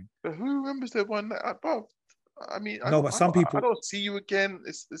 kind of thing. But who remembers that one night? Bro, I mean, No, but some people. I don't see you again.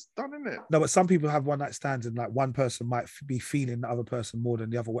 It's done, isn't it? No, but some people have one night stands, and like one person might be feeling the other person more than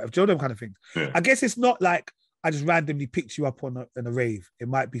the other, whatever. Do you know them kind of things? Yeah. I guess it's not like I just randomly picked you up on a rave. It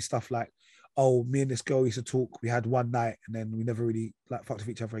might be stuff like, oh, me and this girl used to talk. We had one night, and then we never really like fucked with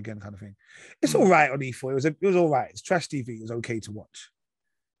each other again, kind of thing. It's all right on E4. It was all right. It's trash TV. It was okay to watch.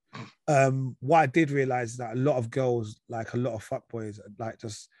 What I did realize is that a lot of girls, like a lot of fuckboys, like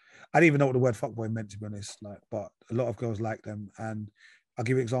just I didn't even know what the word fuckboy meant, to be honest. Like, but a lot of girls like them. And I'll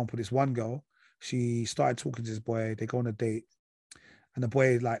give you an example. This one girl, she started talking to this boy. They go on a date, and the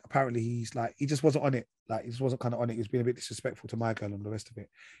boy, like, apparently he just wasn't on it. Like, he just wasn't kind of on it. He was being a bit disrespectful to my girl and the rest of it.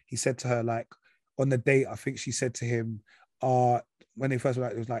 He said to her, like, on the date, I think she said to him, when they first were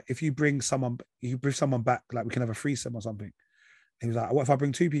like, it was like, if you bring someone back, like, we can have a threesome or something. He was like, what if I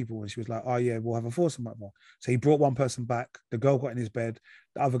bring two people? And she was like, oh yeah, we'll have a foursome. So he brought one person back. The girl got in his bed.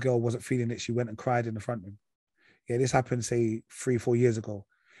 The other girl wasn't feeling it. She went and cried in the front room. Yeah, this happened, say, 3-4 years ago.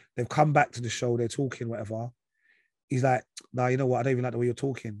 They've come back to the show. They're talking, whatever. He's like, nah, you know what? I don't even like the way you're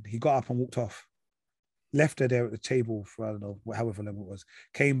talking. He got up and walked off. Left her there at the table for, I don't know, however long it was.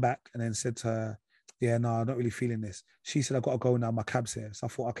 Came back and then said to her, yeah, no, I'm not really feeling this. She said, I've got to go now. My cab's here. So I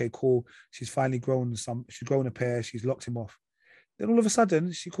thought, okay, cool. She's finally she's grown a pair. She's locked him off. Then all of a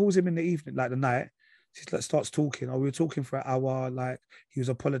sudden, she calls him in the evening, like the night. She like, starts talking. Oh, we were talking for an hour. Like, he was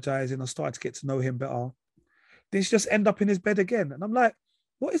apologizing. I started to get to know him better. Then she just end up in his bed again. And I'm like,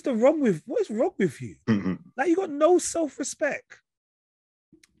 what is wrong with you? Like, you got no self-respect.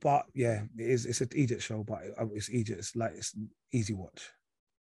 But yeah, it's an idiot show, but it's idiot. It's like, it's an easy watch.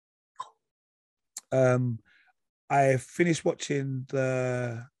 I finished watching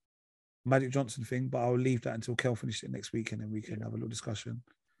the Magic Johnson thing, but I'll leave that until Kel finishes it next week, and then we can have a little discussion.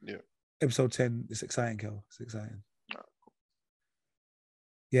 Yeah. Episode 10, it's exciting, Kel. It's exciting.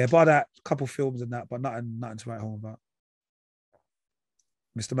 Yeah, by that, couple films and that, but nothing to write home about.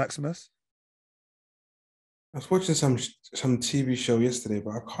 Mr. Maximus? I was watching some TV show yesterday,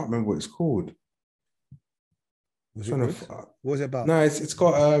 but I can't remember what it's called. Was it good? What was it about? No, it's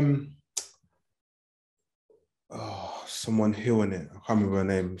got someone Hill in it. I can't remember her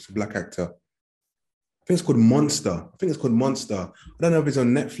name. It's a black actor. I think it's called Monster. I don't know if it's on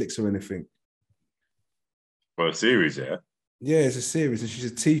Netflix or anything. Well, a series, yeah? Yeah, it's a series. And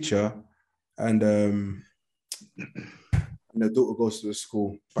she's a teacher, and her daughter goes to the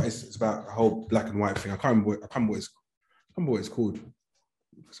school. But it's about a whole black and white thing. I can't remember what it's called.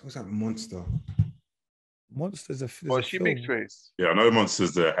 What's that? Monster. Monster's a film. Well, she makes race. Yeah, I know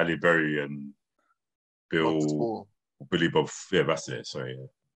Monster's the Halle Berry and Billy Bob. Yeah, that's it. Sorry.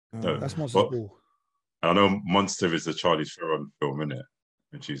 Yeah. No, that's Monster's Ball. I know Monster is a Charlize Theron film, isn't it?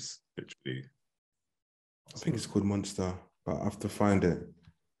 And she's literally. I think it's called Monster, but I have to find it.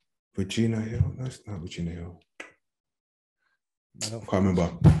 Regina Hill? No, it's not Regina Hill. I can't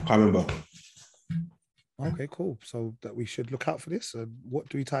remember. Okay, cool. So that we should look out for this. What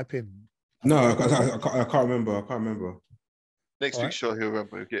do we type in? No, I can't remember. Next week's show, he'll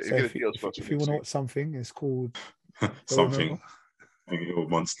remember. If you want to watch something, it's called something.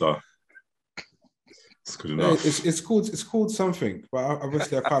 Monster. It's good enough. It's called something, but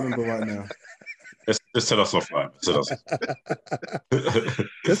obviously I can't remember right now. Let's tell us offline.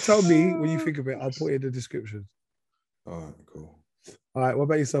 Just tell me when you think of it. I'll put it in the description. All right, cool. All right, what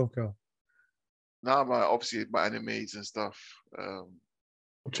about yourself, Carl? Nah, obviously my animes and stuff.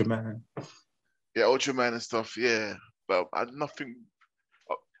 Ultraman. Yeah, Ultraman and stuff. Yeah, but I had nothing.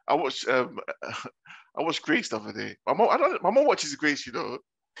 I watched Grace the other day. My mom watches Grace, you know.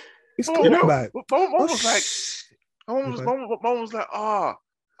 It's cool, man. My mom was like,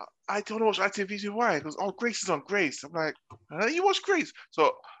 I don't watch ITV. Why? Because Grace is on Grace. I'm like, you watch Grace?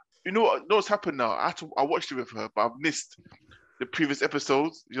 So you know what's happened now? I watched it with her, but I've missed the previous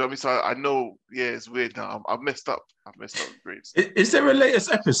episodes. You know what I mean? So I know, yeah, it's weird now. I've messed up. With Grace. Is there a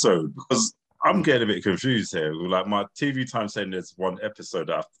latest episode? Because I'm getting a bit confused here. Like, my TV time saying there's one episode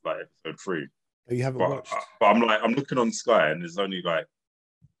after like episode 3. You haven't watched? But I'm looking on Sky and there's only like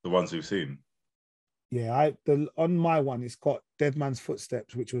the ones we've seen. Yeah, on my one, it's got Dead Man's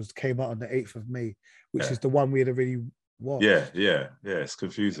Footsteps, which came out on the 8th of May, which is the one we had already watched. Yeah, it's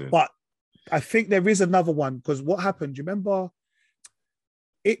confusing. But I think there is another one, because what happened, do you remember?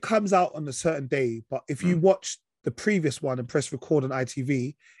 It comes out on a certain day, but if you watch the previous one and press record on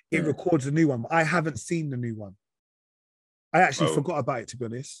ITV, it records a new one. I haven't seen the new one. I actually Oh. forgot about it, to be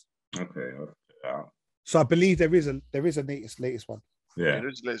honest. Okay. Yeah. So I believe there is a latest one. Yeah, Yeah.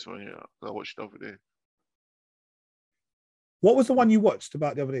 there's the latest one. Yeah, I watched it over there. What was the one you watched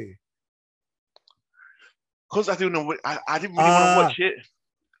about the other day? Because I didn't know. I didn't really want to watch it.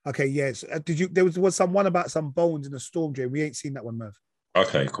 Okay, yes. Did you? There was some one about some bones in a storm drain. We ain't seen that one, Merv.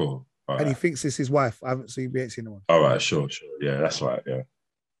 Okay. Cool. All And he right. thinks it's his wife. I haven't seen. We ain't seen that one. All right. Sure. Yeah, that's right. Yeah.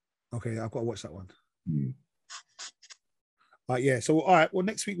 Okay, I've got to watch that one. Mm. Yeah. So all right. Well,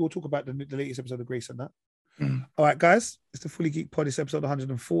 next week we'll talk about the latest episode of Grace and that. Mm. All right, guys. It's the Fully Geek Pod. It's episode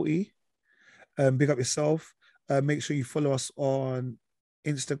 140. Big up yourself. Make sure you follow us on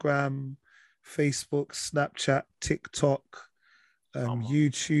Instagram, Facebook, Snapchat, TikTok, Come on.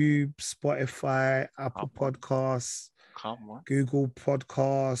 YouTube, Spotify, Apple Come on. Podcasts, Come on, Google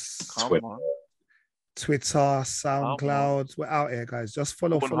Podcasts, come Twitter. on. Twitter, SoundCloud. We're out here, guys. Just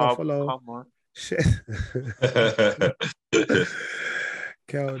follow. Pornhub, Come on. Shit.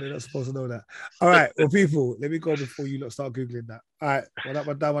 Kel, they're not supposed to know that. All right. Well, people, let me go before you lot start Googling that. All right. One up,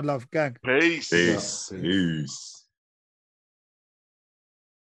 one down, one love. Gang. Peace. Peace. Peace.